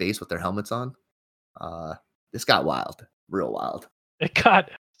people in the face with their helmets on. This got wild, real wild. It got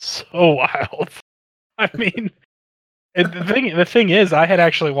so wild. I mean, the thing is, I had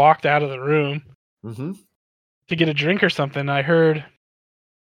actually walked out of the room to get a drink or something. I heard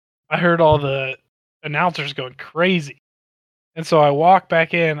all the announcers going crazy, and so I walked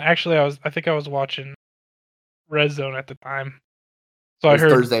back in. Actually, I think I was watching Red Zone at the time. So I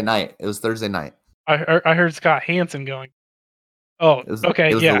heard Thursday night. It was Thursday night. I heard Scott Hansen going. Oh,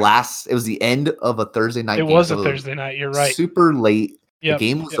 okay. It was the end of a Thursday night. It was a Thursday night. You're right. Super late. Yep, the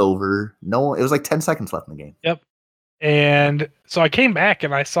game was over. No, it was like 10 seconds left in the game. Yep. And so I came back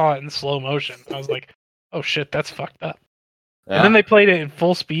and I saw it in slow motion. I was like, "Oh shit, that's fucked up." Yeah. And then they played it in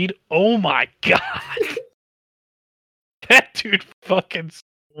full speed. Oh my God, that dude fucking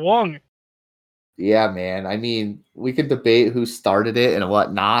swung. Yeah, man. I mean, we could debate who started it and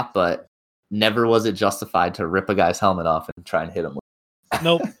whatnot, but never was it justified to rip a guy's helmet off and try and hit him.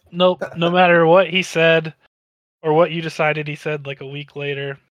 Nope. No matter what he said or what you decided he said like a week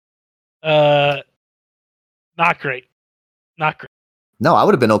later, not great. Not great. No, I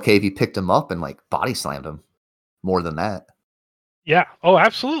would have been okay if he picked him up and like body slammed him. More than that. Yeah. Oh,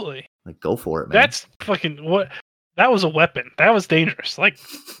 absolutely. Like, go for it, man. That's fucking what. That was a weapon. That was dangerous. Like,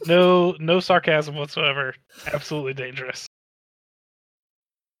 no sarcasm whatsoever. Absolutely dangerous.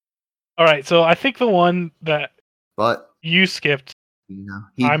 All right, so I think the one that you skipped. You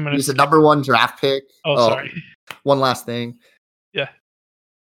know, he's a number 1 draft pick. Oh, sorry. One last thing. Yeah.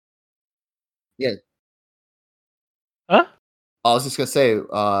 Yeah. Huh? I was just gonna say,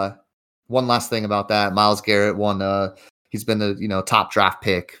 one last thing about that. Myles Garrett he's been the top draft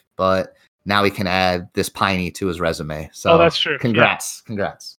pick, but now he can add this Piney to his resume. So that's true. Congrats. Yeah.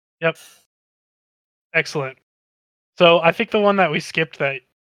 Congrats. Yep. Excellent. So I think the one that we skipped that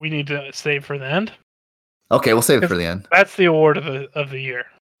we need to save for the end. Okay, we'll save it for the end. That's the award of the year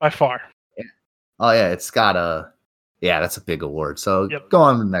by far. Yeah. Oh yeah, it's got that's a big award. So Go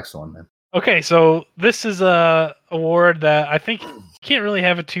on to the next one, man. Okay, so this is a award that I think you can't really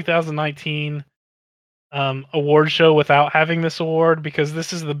have a 2019 award show without having this award, because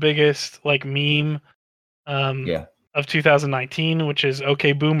this is the biggest like meme of 2019, which is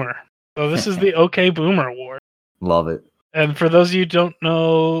OK Boomer. So this is the OK Boomer award. Love it. And for those of you who don't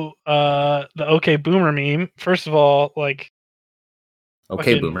know the OK Boomer meme, first of all, like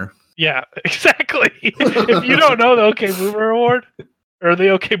OK Boomer. Yeah, exactly. If you don't know the OK Boomer award or the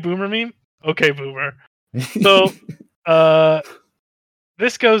OK Boomer meme, OK Boomer. So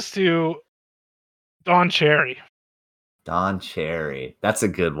this goes to Don Cherry. Don Cherry. That's a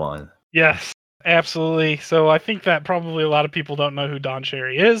good one. Yes, absolutely. So I think that probably a lot of people don't know who Don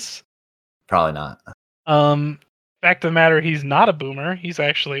Cherry is. Probably not. Fact of the matter, he's not a boomer. He's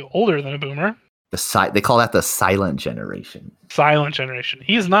actually older than a boomer. They call that the silent generation. Silent generation.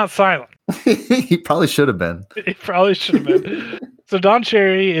 He is not silent. He probably should have been. He probably should have been. So Don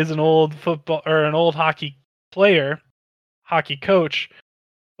Cherry is an old football or an old hockey player, hockey coach,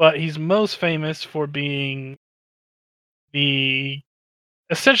 but he's most famous for being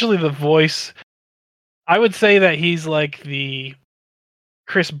essentially the voice. I would say that he's like the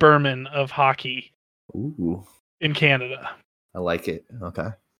Chris Berman of hockey. Ooh. In Canada. I like it. Okay.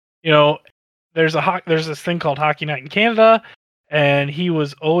 There's this thing called Hockey Night in Canada, and he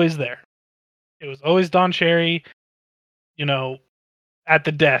was always there. It was always Don Cherry, at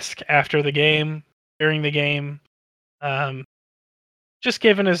the desk after the game, during the game, just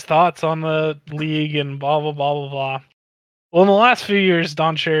giving his thoughts on the league and blah, blah, blah, blah, blah. Well, in the last few years,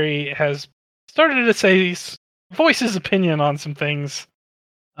 Don Cherry has started to voice his opinion on some things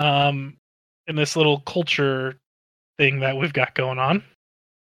in this little culture thing that we've got going on.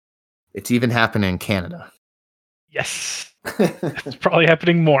 It's even happening in Canada. Yes. It's probably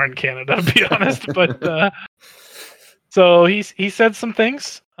happening more in Canada, to be honest. But so he said some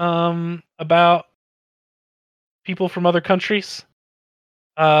things about people from other countries.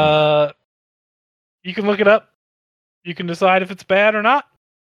 You can look it up. You can decide if it's bad or not.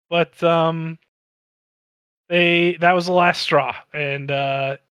 But that was the last straw. And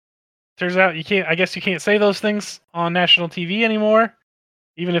turns out you can't say those things on national TV anymore.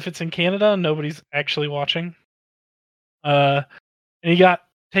 Even if it's in Canada, nobody's actually watching. And he got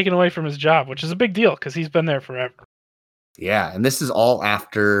taken away from his job, which is a big deal because he's been there forever. Yeah, and this is all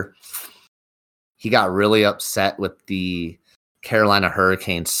after he got really upset with the Carolina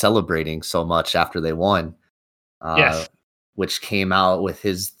Hurricanes celebrating so much after they won. Yes. Which came out with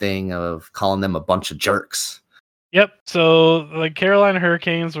his thing of calling them a bunch of jerks. Yep. So the Carolina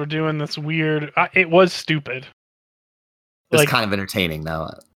Hurricanes were doing this weird. It was stupid. It's kind of entertaining, though.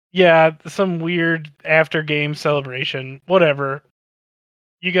 Yeah, some weird after game celebration. Whatever.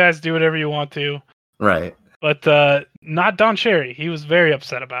 You guys do whatever you want to. Right. But not Don Cherry. He was very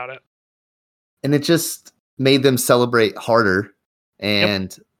upset about it. And it just made them celebrate harder.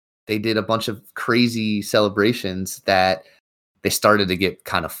 And they did a bunch of crazy celebrations that they started to get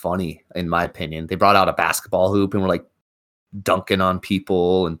kind of funny, in my opinion. They brought out a basketball hoop and were like dunking on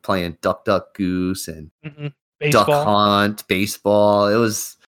people and playing duck, duck, goose and duck hunt, baseball. It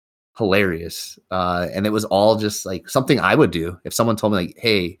was hilarious. And it was all just like something I would do. If someone told me like,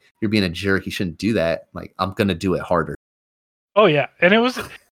 hey, you're being a jerk, you shouldn't do that. Like, I'm going to do it harder. Oh yeah. And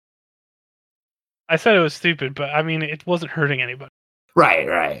I said it was stupid, but I mean, it wasn't hurting anybody.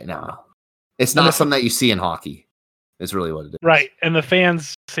 Right. No, it's not something that you see in hockey. It's really what it is. Right. And the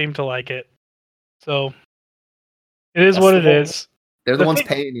fans seem to like it. So it is what it is. They're the ones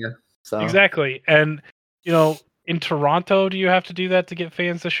paying you. So Exactly. And, in Toronto, do you have to do that to get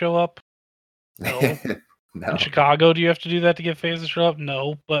fans to show up? No. no. In Chicago, do you have to do that to get fans to show up?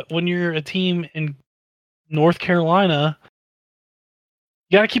 No. But when you're a team in North Carolina,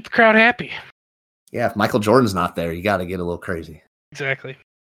 you got to keep the crowd happy. Yeah, if Michael Jordan's not there, you got to get a little crazy. Exactly.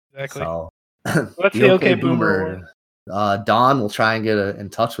 So that's the OK Boomer. Don will try and get in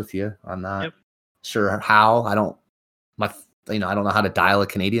touch with you. I'm not sure how. I don't know how to dial a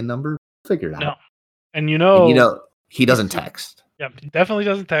Canadian number. Figure it out. No. And he doesn't text. Yeah, he definitely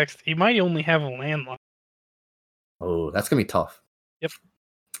doesn't text. He might only have a landline. Oh, that's gonna be tough. Yep.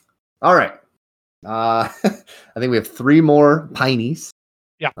 All right. I think we have 3 more Pineys.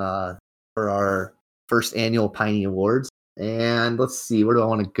 Yeah. For our first annual Piney Awards. And let's see, where do I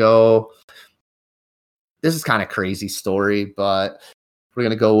want to go? This is kind of crazy story, but we're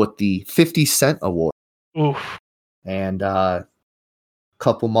going to go with the 50 Cent Award. Oof. And a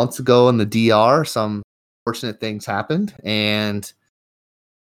couple months ago in the DR, some fortunate things happened. And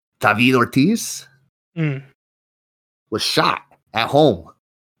David Ortiz was shot at home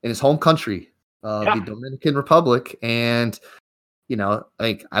in his home country, the Dominican Republic. And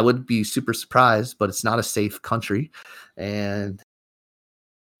I would be super surprised, but it's not a safe country. And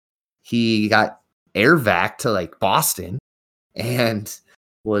he got air vac to Boston and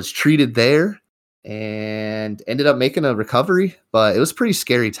was treated there and ended up making a recovery. But it was a pretty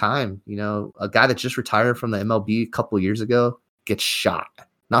scary time. A guy that just retired from the MLB a couple years ago gets shot.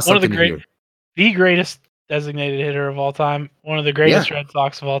 Not something to hear. The greatest designated hitter of all time. One of the greatest Red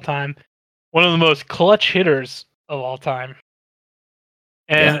Sox of all time. One of the most clutch hitters of all time.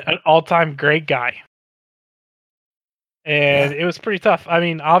 And an all-time great guy. And it was pretty tough. I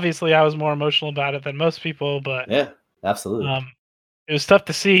mean, obviously, I was more emotional about it than most people, but yeah, absolutely. It was tough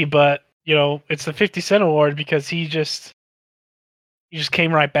to see, but it's the 50 Cent Award because he just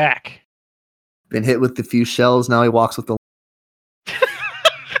came right back. Been hit with a few shells. Now he walks with the.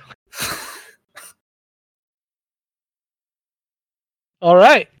 All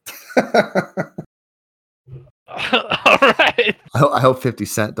right. All right. I hope 50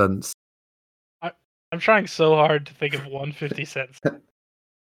 Cent doesn't. I'm trying so hard to think of one 50 Cent.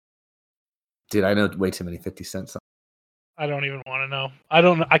 Dude, I know way too many 50 Cent songs. I don't even want to know.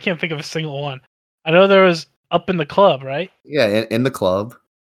 I can't think of a single one. I know there was Up in the Club, right? Yeah, in the Club.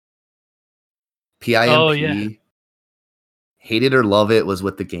 PIMP. Oh, yeah. Hate It or Love It was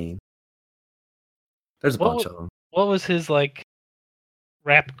with the Game. There's a bunch of them. What was his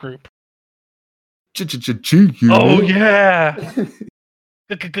rap group? Oh yeah.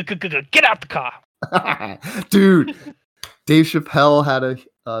 Get out the car. Dude, Dave Chappelle had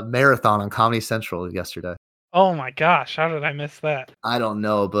a marathon on Comedy Central yesterday. Oh my gosh, how did I miss that? I don't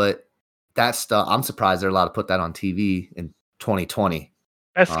know, but that stuff, I'm surprised they're allowed to put that on TV in 2020.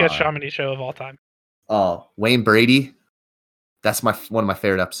 Best sketch comedy show of all time. Oh, Wayne Brady. That's one of my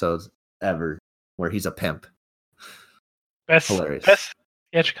favorite episodes ever, where he's a pimp. Hilarious. Best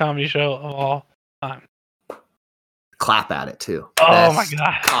sketch comedy show of all time. Clap at it too. Oh my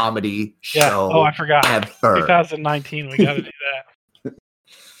god! Comedy show. Oh, I forgot. Ever. 2019. We got to do that.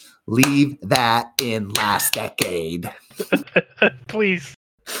 Leave that in last decade. Please.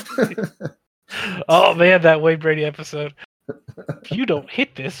 Oh, they had that Wayne Brady episode. If you don't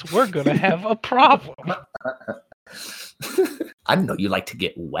hit this, we're gonna have a problem. I didn't know you like to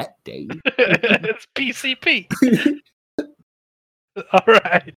get wet, Dave. It's PCP. All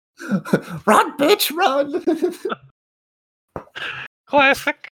right. Run, bitch, run.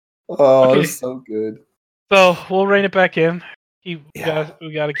 Classic. Oh, okay. So good. So we'll rein it back in. We got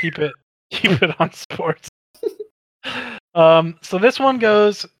to keep it on sports. So this one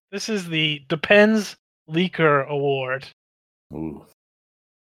goes. This is the Depends Leaker Award. Ooh.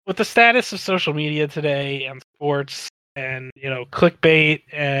 With the status of social media today and sports and clickbait,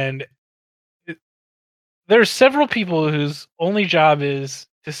 and there's several people whose only job is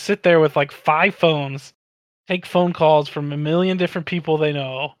to sit there with 5 phones, take phone calls from a million different people they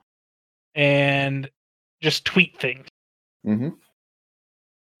know, and just tweet things. Mm-hmm.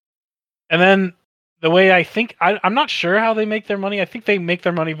 And then the way I think, I'm not sure how they make their money. I think they make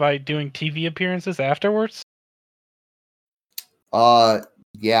their money by doing TV appearances afterwards.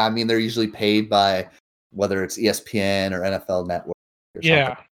 Yeah, I mean, they're usually paid by whether it's ESPN or NFL Network. Or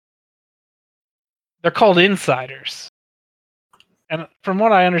something. They're called insiders. And from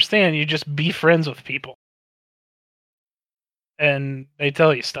what I understand, you just be friends with people. And they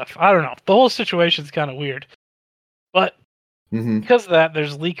tell you stuff. I don't know. The whole situation's kind of weird. But because of that,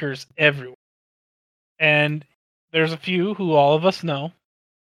 there's leakers everywhere. And there's a few who all of us know.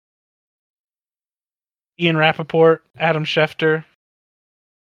 Ian Rappaport, Adam Schefter,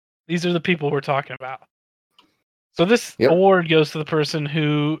 These are the people we're talking about. So this award goes to the person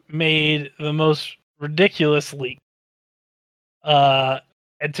who made the most ridiculous leak. And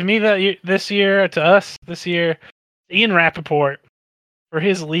to me, to us this year, Ian Rappaport for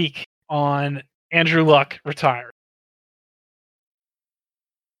his leak on Andrew Luck retiring.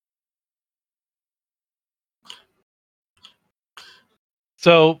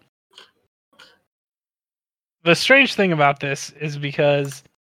 So the strange thing about this is because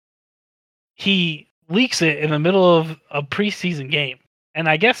he leaks it in the middle of a preseason game. And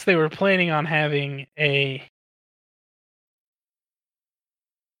I guess they were planning on having a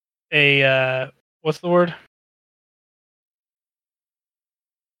what's the word?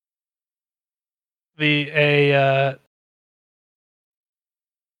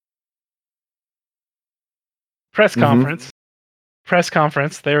 Press conference. Press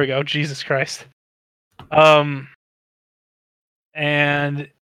conference. There we go. Jesus Christ. And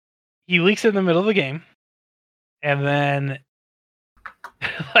he leaks it in the middle of the game. And then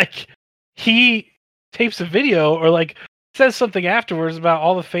like he tapes a video or like says something afterwards about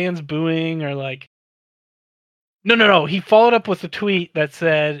all the fans booing or like no. He followed up with a tweet that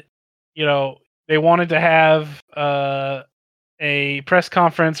said, you know, they wanted to have a press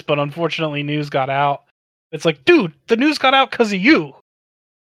conference, but unfortunately news got out. It's like, dude, the news got out because of you.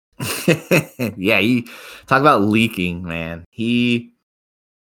 Yeah, he talk about leaking, man. He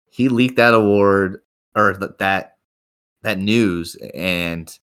leaked that award or that news,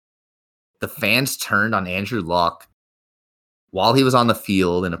 and the fans turned on Andrew Luck while he was on the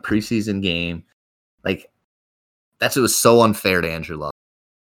field in a preseason game. Like, it was so unfair to Andrew Luck.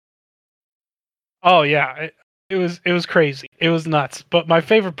 Oh yeah, it was crazy. It was nuts. But my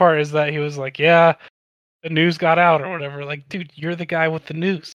favorite part is that he was like, "Yeah, the news got out or whatever." Like, dude, you're the guy with the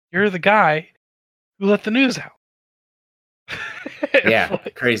news. You're the guy who let the news out. Yeah,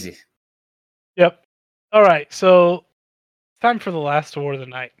 like, crazy. Yep. All right, so time for the last award of the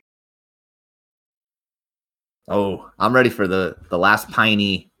night. Oh, I'm ready for the last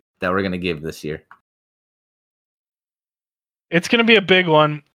piney that we're gonna give this year. It's gonna be a big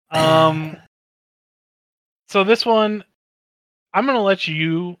one. So this one, I'm gonna let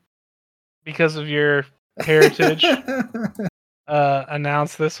you, because of your heritage,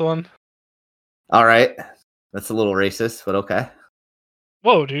 announce this one. All right, that's a little racist, but okay.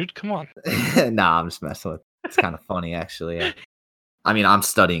 Whoa, dude, come on. Nah, I'm just messing with. It's kind of funny, actually. Yeah. I mean, I'm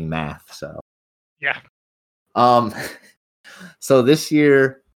studying math, so yeah. So this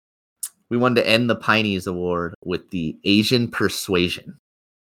year we wanted to end the Pineys Award with the Asian Persuasion,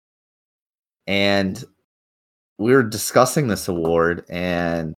 and we were discussing this award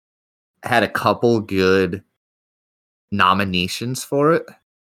and had a couple good nominations for it,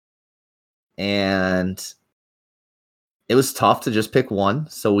 and it was tough to just pick one,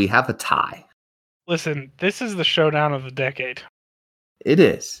 so we have a tie. Listen, this is the showdown of the decade. It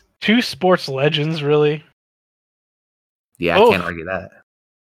is. Two sports legends, really. Yeah, I can't argue that.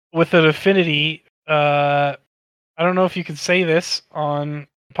 With an affinity, I don't know if you can say this on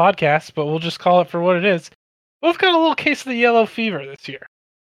podcasts, but we'll just call it for what it is. Both got a little case of the yellow fever this year.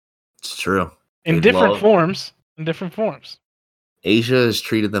 It's true. In different forms. Asia has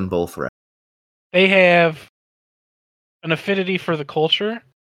treated them both right. They have an affinity for the culture.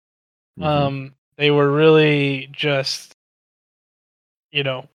 Mm-hmm. They were really just,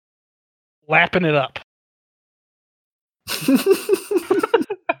 lapping it up.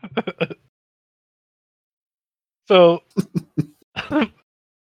 So,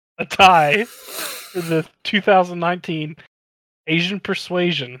 a tie for the 2019 Asian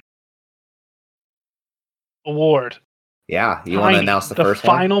Persuasion Award. Yeah, you want to announce the first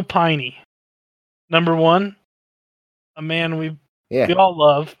one? The final Piney. Number one, a man we all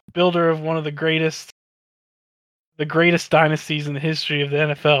love, builder of one of the greatest dynasties in the history of the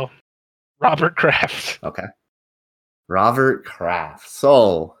NFL, Robert Kraft. Okay. Robert Kraft.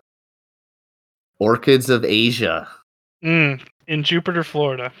 So, Orchids of Asia. In Jupiter,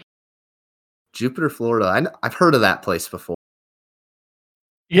 Florida. Jupiter, Florida. I've heard of that place before.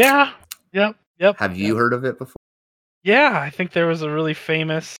 Yeah. Yep. Have you heard of it before? Yeah, I think there was a really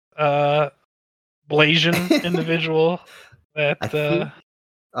famous Blasian individual that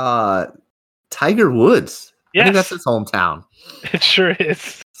Tiger Woods. Yes. I think that's his hometown. It sure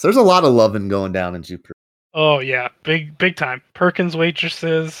is. So there's a lot of loving going down in Jupiter. Oh yeah, big time. Perkins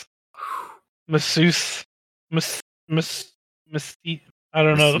waitresses, masseuse, I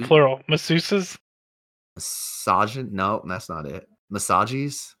don't know the plural. Masseuses? Massaging? No, that's not it.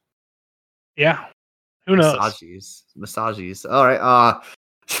 Massages? Yeah. Who knows? Massages. All right.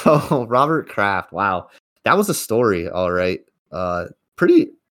 So Robert Kraft. Wow. That was a story. All right.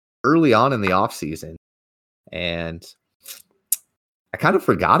 Pretty early on in the off season, and I kind of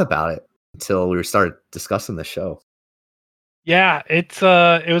forgot about it until we started discussing the show. Yeah, it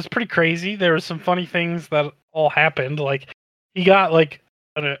was pretty crazy. There were some funny things that all happened. Like he got like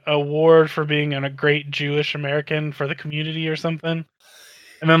an award for being a great Jewish American for the community or something.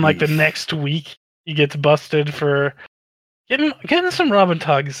 And then like the next week he gets busted for getting some rub and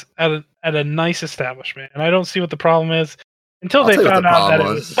tugs at a nice establishment. And I don't see what the problem is until they found out that it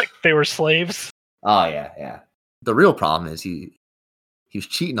was like they were slaves. Oh yeah. The real problem is he was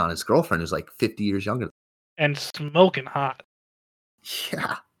cheating on his girlfriend who's like 50 years younger. And smoking hot.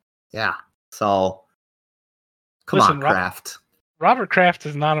 Yeah. So come on, Kraft. Robert Kraft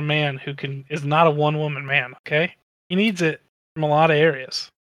is not a man is not a one-woman man, okay? He needs it from a lot of areas.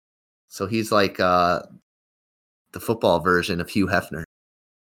 So he's like the football version of Hugh Hefner.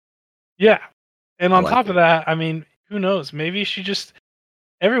 Yeah. And on top of that, I mean, who knows? Maybe she just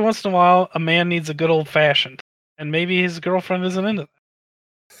every once in a while a man needs a good old-fashioned, and maybe his girlfriend isn't into that.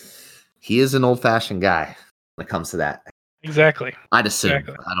 He is an old-fashioned guy when it comes to that. Exactly. I'd assume.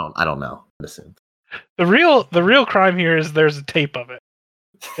 Exactly. I don't know. I'd assume. The real crime here is there's a tape of it.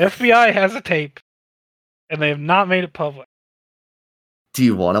 The FBI has a tape, and they have not made it public. Do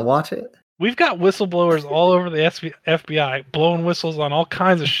you want to watch it? We've got whistleblowers all over the FBI blowing whistles on all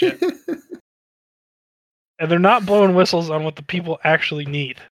kinds of shit. And they're not blowing whistles on what the people actually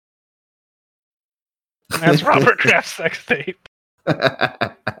need. And that's Robert Kraft's sex tape.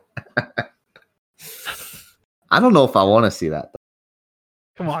 I don't know if I want to see that.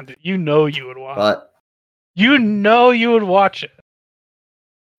 Come on, dude. You know you would watch it. You know you would watch it.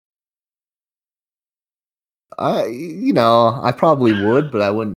 I probably would, but I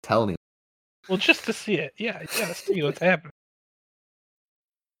wouldn't tell anyone. Well, just to see it. Yeah, you gotta see what's happening.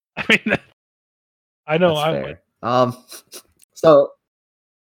 I mean, I know I would. So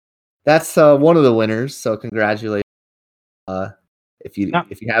that's one of the winners. So congratulations. If you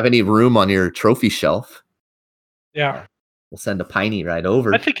have any room on your trophy shelf, yeah, we'll send a piney right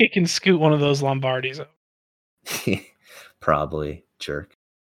over. I think it can scoot one of those Lombardis. Probably, jerk.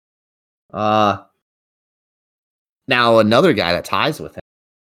 Now another guy that ties with him.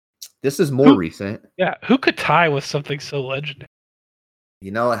 This is more recent. Yeah, who could tie with something so legendary?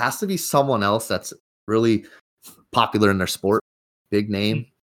 It has to be someone else that's really popular in their sport, big name.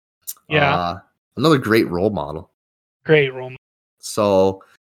 Yeah. Another great role model. Great role model. So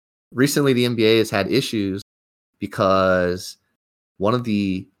recently the NBA has had issues because one of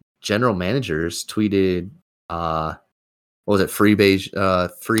the general managers tweeted, what was it? Free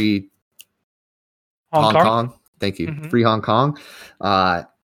Hong Kong. Thank you. Mm-hmm. Free Hong Kong.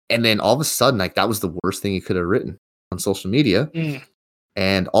 And then all of a sudden, like that was the worst thing he could have written on social media.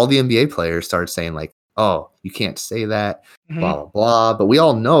 And all the NBA players started saying like, oh, you can't say that, blah, blah, blah. But we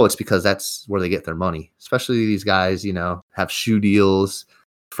all know it's because that's where they get their money. Especially these guys, have shoe deals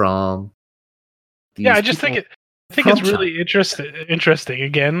from. I just think it's really interesting.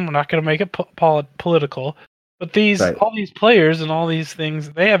 Again, we're not going to make it political, but all these players and all these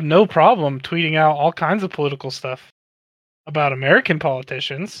things, they have no problem tweeting out all kinds of political stuff about American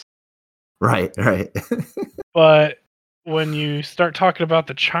politicians. Right. But when you start talking about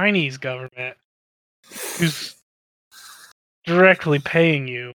the Chinese government, who's directly paying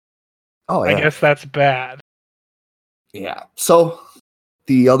you, I guess that's bad. Yeah. So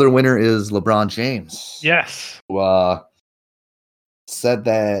the other winner is LeBron James. Yes. Who said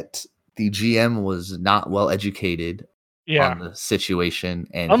that the GM was not well educated on the situation.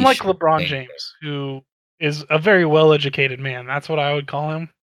 And unlike LeBron James, who is a very well-educated man. That's what I would call him.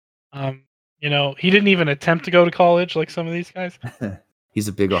 He didn't even attempt to go to college like some of these guys. He's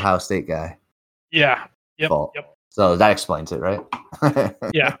a big Ohio State guy. Yeah. Yep. So that explains it, right?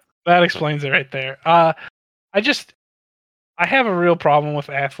 Yeah, that explains it right there. I have a real problem with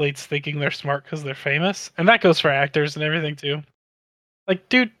athletes thinking they're smart because they're famous, and that goes for actors and everything too. Like,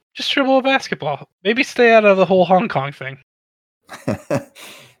 dude, just dribble a basketball. Maybe stay out of the whole Hong Kong thing.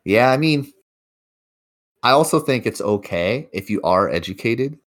 Yeah, I mean, I also think it's okay if you are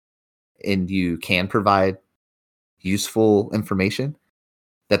educated and you can provide useful information,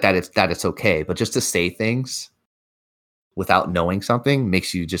 that it's okay. But just to say things without knowing something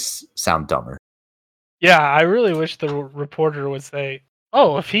makes you just sound dumber. Yeah, I really wish the reporter would say,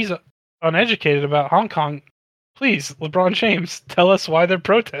 oh, if he's uneducated about Hong Kong, please, LeBron James, tell us why they're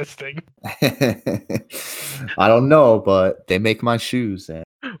protesting. I don't know, but they make my shoes, and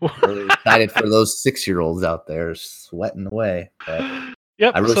I'm really excited for those 6-year-olds out there sweating away. But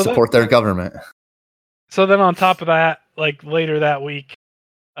I really support their government. So then on top of that, like later that week,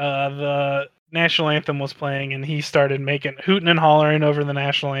 the national anthem was playing, and he started making hooting and hollering over the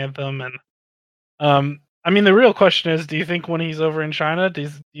national anthem. And I mean, the real question is, do you think when he's over in China, do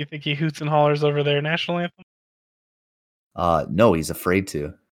you think he hoots and hollers over their national anthem? No, he's afraid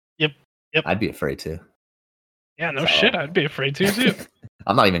to. Yep. I'd be afraid to. Yeah, no shit. I'd be afraid to too.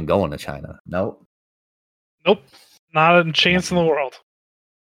 I'm not even going to China. Nope. Not a chance in the world.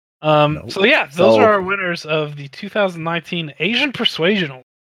 So yeah, those are our winners of the 2019 Asian Persuasion Award.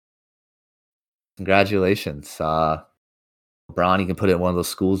 Congratulations, LeBron. You can put it in one of those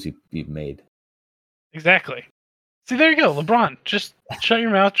schools you've made. Exactly. See, there you go, LeBron. Just shut your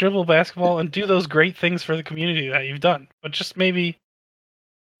mouth, dribble basketball, and do those great things for the community that you've done. But just maybe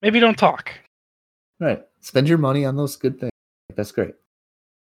don't talk. Right. Spend your money on those good things. That's great.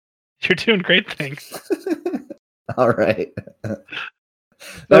 You're doing great things. All right.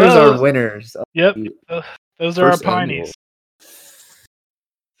 Those are winners. Yep. Those are our pineys.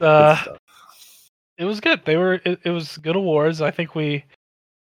 It was good. It was good awards. I think we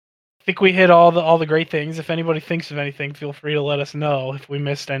hit all the great things. If anybody thinks of anything, feel free to let us know if we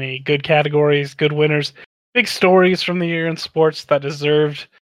missed any good categories, good winners, big stories from the year in sports that deserved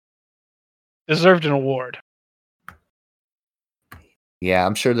an award. Yeah,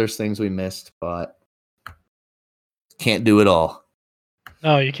 I'm sure there's things we missed, but can't do it all.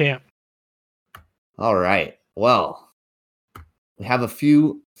 No, you can't. All right. Well, we have a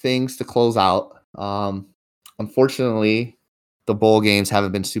few things to close out. Unfortunately, the bowl games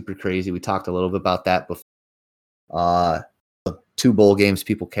haven't been super crazy. We talked a little bit about that before. The 2 bowl games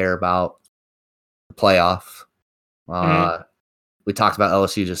people care about, the playoff. We talked about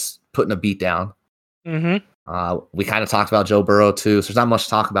LSU just putting a beat down. We kind of talked about Joe Burrow too, so there's not much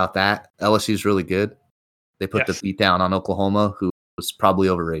to talk about that. LSU's really good. They put the beat down on Oklahoma, who was probably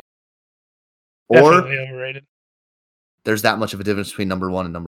overrated. Definitely overrated. There's that much of a difference between number 1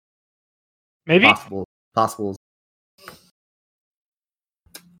 and number 2. Maybe possible.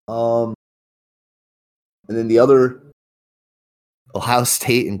 And then the other, Ohio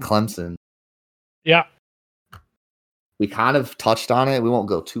State and Clemson. Yeah. We kind of touched on it. We won't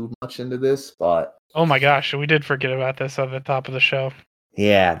go too much into this, but oh my gosh, we did forget about this at the top of the show.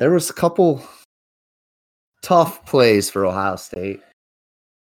 Yeah, there was a couple tough plays for Ohio State.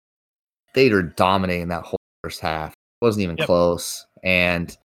 They were dominating that whole first half. It wasn't even close.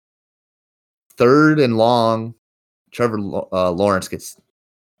 And 3rd and long, Trevor Lawrence gets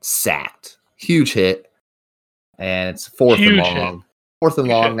sacked. Huge hit. And it's 4th and long. Hit. 4th and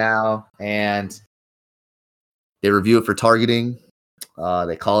long now. And they review it for targeting.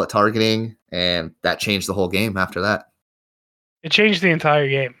 They call it targeting. And that changed the whole game after that. It changed the entire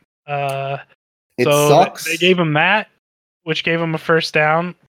game. It sucks. They gave him that, which gave him a first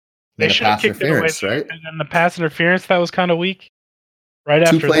down. They should have kicked it away, right? And then the pass interference, that was kind of weak. Right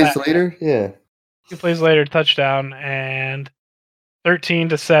after 2 plays later, yeah. 2 plays later, touchdown, and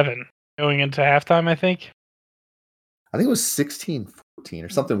 13-7 going into halftime, I think. I think it was 16-14 or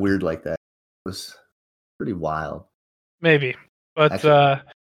something weird like that. It was pretty wild. Maybe, but actually,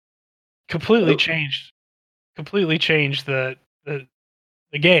 completely changed the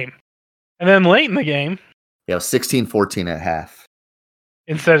game. And then late in the game, it was 16-14 at half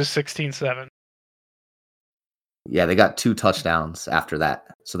instead of 16-7. Yeah, they got 2 touchdowns after that.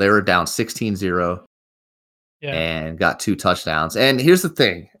 So they were down 16-0 and got 2 touchdowns. And here's the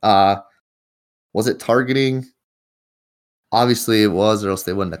thing. Was it targeting? Obviously it was, or else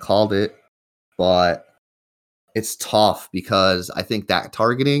they wouldn't have called it. But it's tough because I think that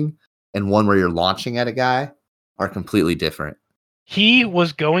targeting and one where you're launching at a guy are completely different. He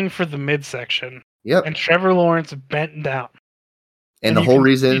was going for the midsection. Yep. And Trevor Lawrence bent down. And the whole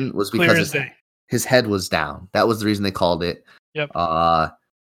reason was because his head was down. That was the reason they called it. Yep. I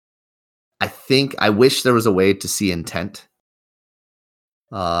wish there was a way to see intent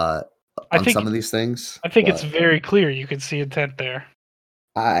on some of these things. I think it's very clear you can see intent there.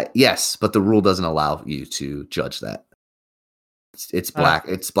 Yes, but the rule doesn't allow you to judge that. It's black.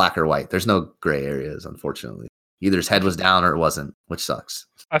 It's black or white. There's no gray areas, unfortunately. Either his head was down or it wasn't, which sucks.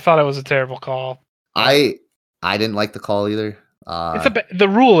 I thought it was a terrible call. I didn't like the call either. The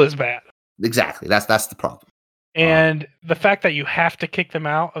rule is bad. Exactly. That's the problem. And the fact that you have to kick them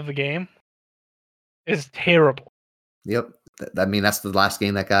out of the game is terrible. Yep. I mean, that's the last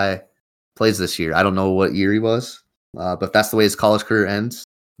game that guy plays this year. I don't know what year he was, but if that's the way his college career ends,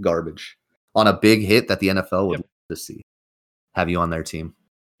 garbage. On a big hit that the NFL would love to see. Have you on their team.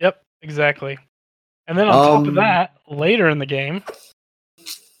 Yep, exactly. And then on top of that, later in the game,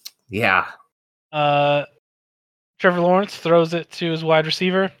 Trevor Lawrence throws it to his wide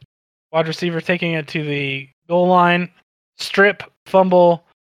receiver. Wide receiver taking it to the goal line, strip, fumble,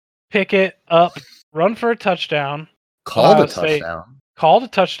 pick it up, run for a touchdown. Call the touchdown. Call the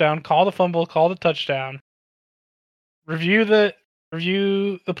touchdown, call the fumble, call the touchdown. Review the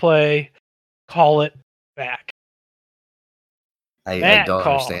play, call it back. I don't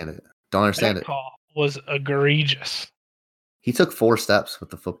understand it. Don't understand it. Call was egregious. He took 4 steps with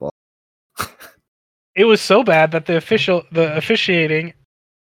the football. It was so bad that the officiating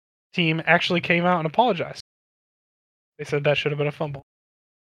team actually came out and apologized. They said that should have been a fumble.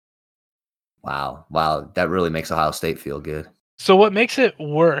 Wow. That really makes Ohio State feel good. So what makes it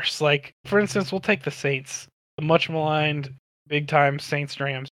worse, like, for instance, we'll take the Saints, the much maligned, big-time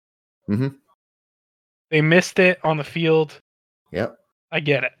Saints-Rams. Mm-hmm. They missed it on the field. Yep. I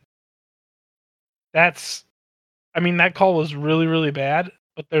get it. That call was really, really bad,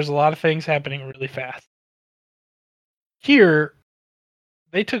 but there's a lot of things happening really fast. Here,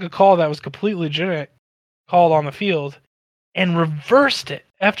 they took a call that was completely legitimate, called on the field, and reversed it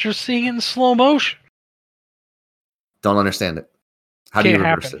after seeing it in slow motion. Don't understand it. How do you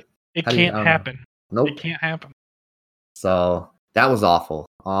reverse it? It can't happen. Nope. It can't happen. So that was awful.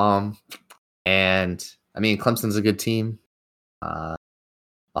 And I mean, Clemson's a good team.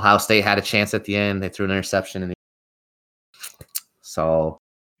 Ohio State had a chance at the end. They threw an interception. So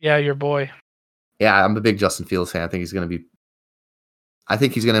yeah, your boy. Yeah, I'm a big Justin Fields fan. I think he's going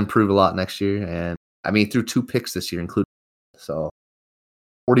to improve a lot next year. And I mean, he threw 2 picks this year, including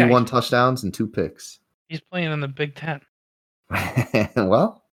 41 touchdowns and 2 picks. He's playing in the Big Ten.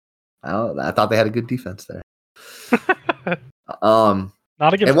 Well, I thought they had a good defense there.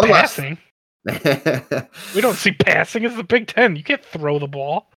 Not against passing. We don't see passing. It's the Big Ten. You can't throw the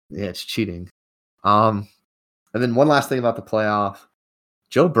ball. Yeah, it's cheating. And then one last thing about the playoff.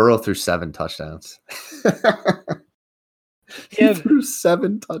 Joe Burrow threw 7 touchdowns. He threw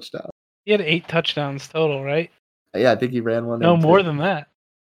 7 touchdowns. He had 8 touchdowns total, right? Yeah, I think he ran one. No, more than that.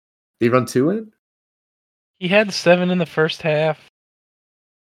 Did he run 2 in? He had 7 in the first half.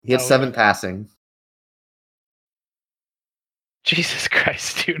 He had 7 passing. Jesus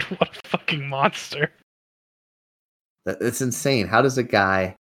Christ, dude. What a fucking monster. It's insane. How does a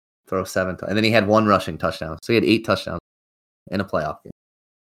guy throw 7? And then he had 1 rushing touchdown. So he had 8 touchdowns in a playoff game.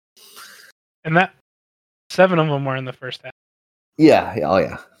 And that 7 of them were in the first half. Yeah. Oh,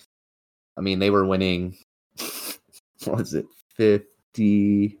 yeah. I mean, they were winning, what was it,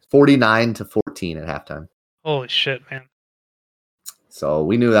 49-14 at halftime. Holy shit, man. So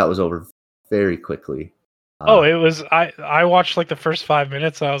we knew that was over very quickly. It was. I watched like the first 5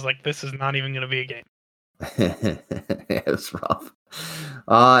 minutes. I was like, this is not even going to be a game. It was rough.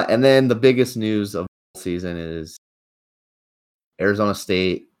 And then the biggest news of the season is Arizona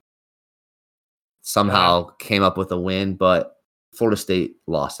State somehow came up with a win, but Florida State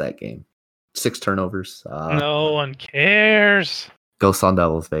lost that game. 6 turnovers. No one cares. Go Sun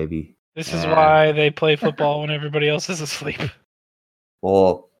Devils, baby. This is why they play football when everybody else is asleep.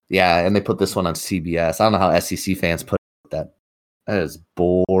 Well, yeah, and they put this one on CBS. I don't know how SEC fans put that. That is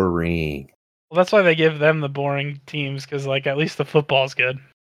boring. Well, that's why they give them the boring teams, because like at least the football's good.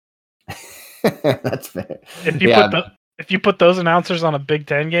 That's fair. If you put those announcers on a Big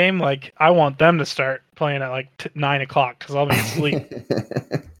Ten game, like I want them to start playing at like 9 o'clock because I'll be asleep.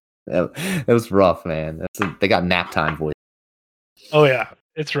 It was rough, man. They got nap time voice. Oh yeah,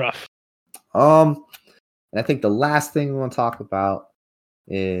 it's rough. And I think the last thing we want to talk about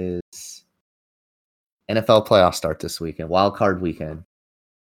is NFL playoff start this weekend, wild card weekend.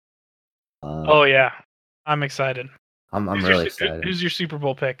 Oh yeah, I'm excited. I'm really excited. Who's your Super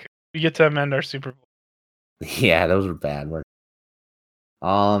Bowl pick? We get to amend our Super Bowl. Yeah, those were bad words.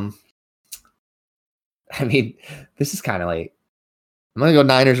 I mean, this is kind of late. I'm gonna go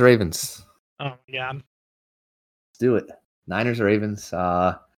Niners Ravens. Oh my god, let's do it. Niners Ravens.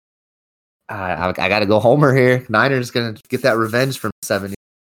 I gotta go Homer here. Niners gonna get that revenge from 70.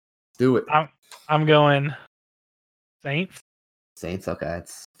 Do it. I'm going Saints. Saints, okay,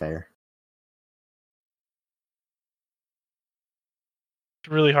 it's fair.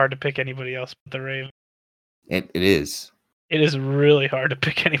 It's really hard to pick anybody else but the Ravens. It is. It is really hard to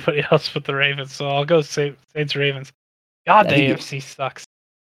pick anybody else but the Ravens, so I'll go Saints Ravens. God, the AFC sucks.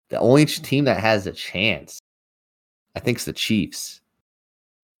 The only team that has a chance, I think, is the Chiefs.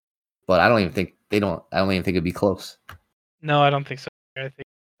 But I don't even think it'd be close. No, I don't think so.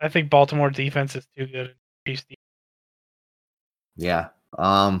 I think Baltimore defense is too good. Chiefs defense. Yeah.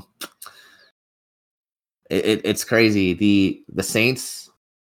 It's crazy. The Saints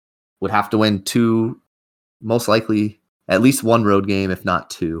would have to win 2, most likely at least 1 road game, if not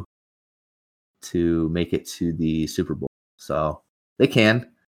 2, to make it to the Super Bowl. So they can,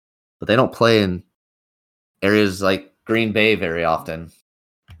 but they don't play in areas like Green Bay very often.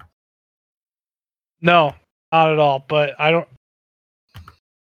 No, not at all. But I don't.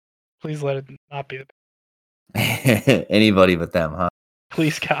 Please let it not be the. Anybody but them, huh?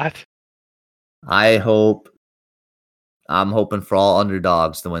 Please, God. I'm hoping for all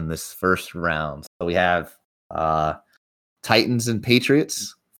underdogs to win this first round. So we have Titans and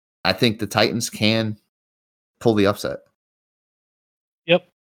Patriots. I think the Titans can pull the upset. Yep.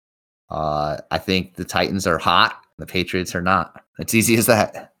 I think the Titans are hot. The Patriots are not. It's easy as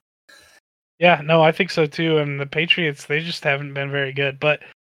that. Yeah, no, I think so too. And the Patriots, they just haven't been very good. But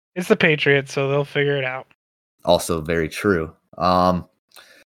it's the Patriots, so they'll figure it out. Also very true.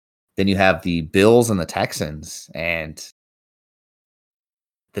 Then you have the Bills and the Texans, and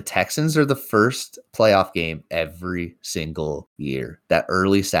the Texans are the first playoff game every single year. That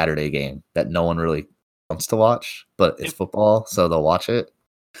early Saturday game that no one really wants to watch, but it's football, so they'll watch it.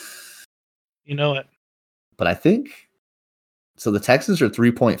 You know it. But I think so. The Texans are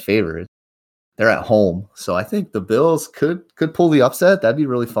 3-point favorites. They're at home, so I think the Bills could pull the upset. That'd be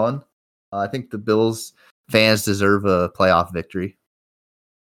really fun. I think the Bills fans deserve a playoff victory.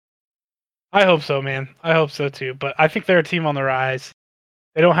 I hope so, man. I hope so too. But I think they're a team on the rise.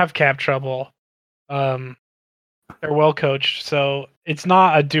 They don't have cap trouble. They're well coached, so it's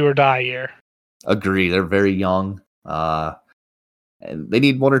not a do or die year. Agree. They're very young. And they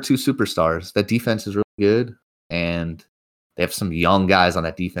need one or two superstars. That defense is really good, and they have some young guys on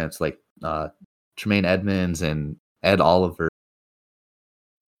that defense, like Tremaine Edmonds and Ed Oliver.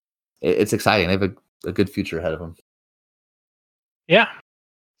 It's exciting. They have a good future ahead of them. Yeah.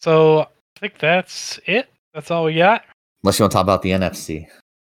 So I think that's it. That's all we got. Unless you want to talk about the NFC.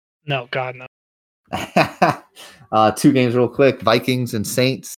 No, God, no. 2 games real quick. Vikings and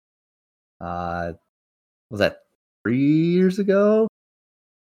Saints. Was that 3 years ago?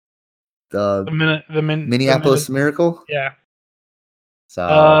 The Minneapolis Miracle? Yeah.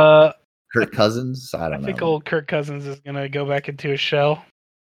 So Kirk Cousins? I don't know. I think old Kirk Cousins is going to go back into his shell.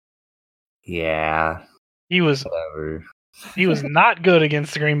 Yeah. He was whatever. He was not good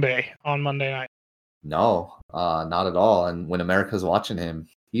against Green Bay on Monday night. No, not at all. And when America's watching him,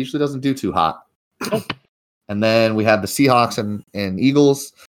 he usually doesn't do too hot. Nope. And then we have the Seahawks and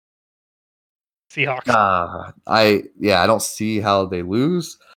Eagles. Seahawks. I don't see how they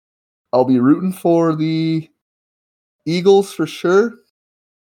lose. I'll be rooting for the Eagles for sure.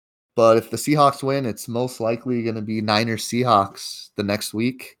 But if the Seahawks win, it's most likely going to be Niners Seahawks the next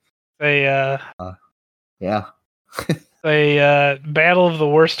week. Yeah. A battle of the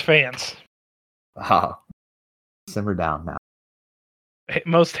worst fans. Simmer down now.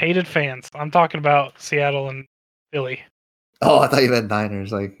 Most hated fans. I'm talking about Seattle and Philly. Oh, I thought you meant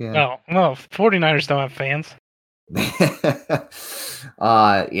Niners. Like, yeah. No, 49ers don't have fans.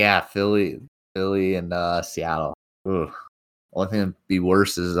 Philly and Seattle. Ooh. Only thing that'd be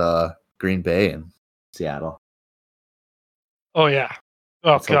worse is Green Bay and Seattle. Oh yeah.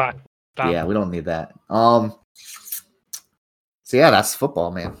 Oh God. Stop. Yeah, we don't need that. So yeah, that's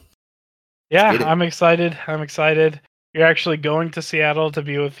football, man. Yeah, I'm excited. You're actually going to Seattle to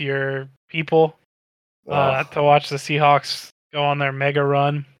be with your people to watch the Seahawks go on their mega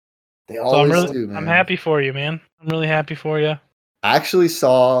run. They always do, man. I'm happy for you, man. I'm really happy for you. I actually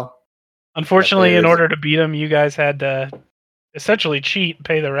saw. Unfortunately, in order to beat them, you guys had to essentially cheat,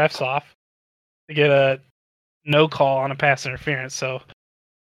 pay the refs off to get a no call on a pass interference. So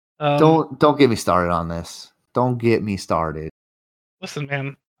don't get me started on this. Don't get me started. Listen,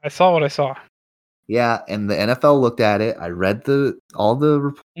 man, I saw what I saw. Yeah, and the NFL looked at it. I read all the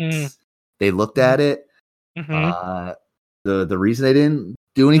reports. They looked at it. Mm-hmm. The reason they didn't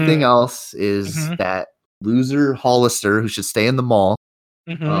do anything else is that loser Hollister, who should stay in the mall,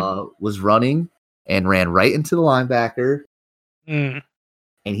 was running and ran right into the linebacker. And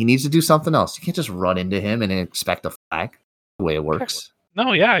he needs to do something else. You can't just run into him and expect a flag. The way it works.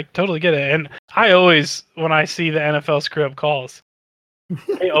 No, yeah, I totally get it. And I always, when I see the NFL screw up calls,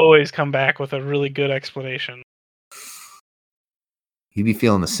 they always come back with a really good explanation. You'd be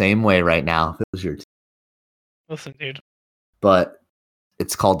feeling the same way right now if it was your team. Listen, dude. But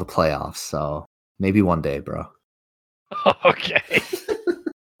it's called the playoffs, so maybe one day, bro. Okay.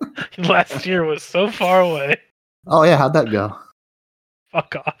 Last year was so far away. Oh, yeah. How'd that go?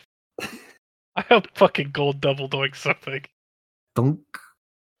 Fuck off. I hope fucking Gold double doink something. Dunk.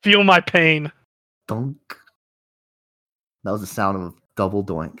 Feel my pain. Dunk. That was the sound of a double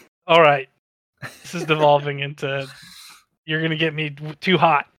doink. All right. This is devolving into you're going to get me too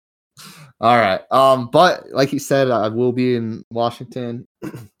hot. All right. But like you said, I will be in Washington.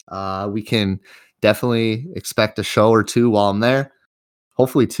 We can definitely expect a show or two while I'm there.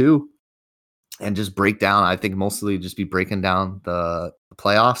 Hopefully 2. and just break down. I think mostly just be breaking down the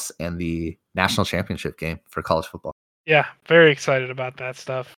playoffs and the national championship game for college football. Yeah, very excited about that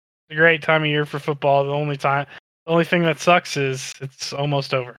stuff. It's a great time of year for football. The only thing that sucks is it's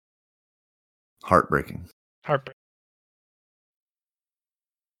almost over. Heartbreaking. Heartbreaking.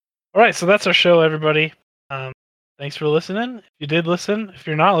 All right, so that's our show, everybody. Thanks for listening. If you did listen, if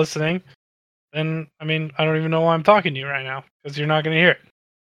you're not listening, then I don't even know why I'm talking to you right now because you're not going to hear it.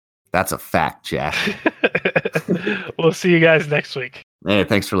 That's a fact, Jack. We'll see you guys next week. Hey,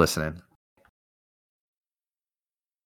 thanks for listening.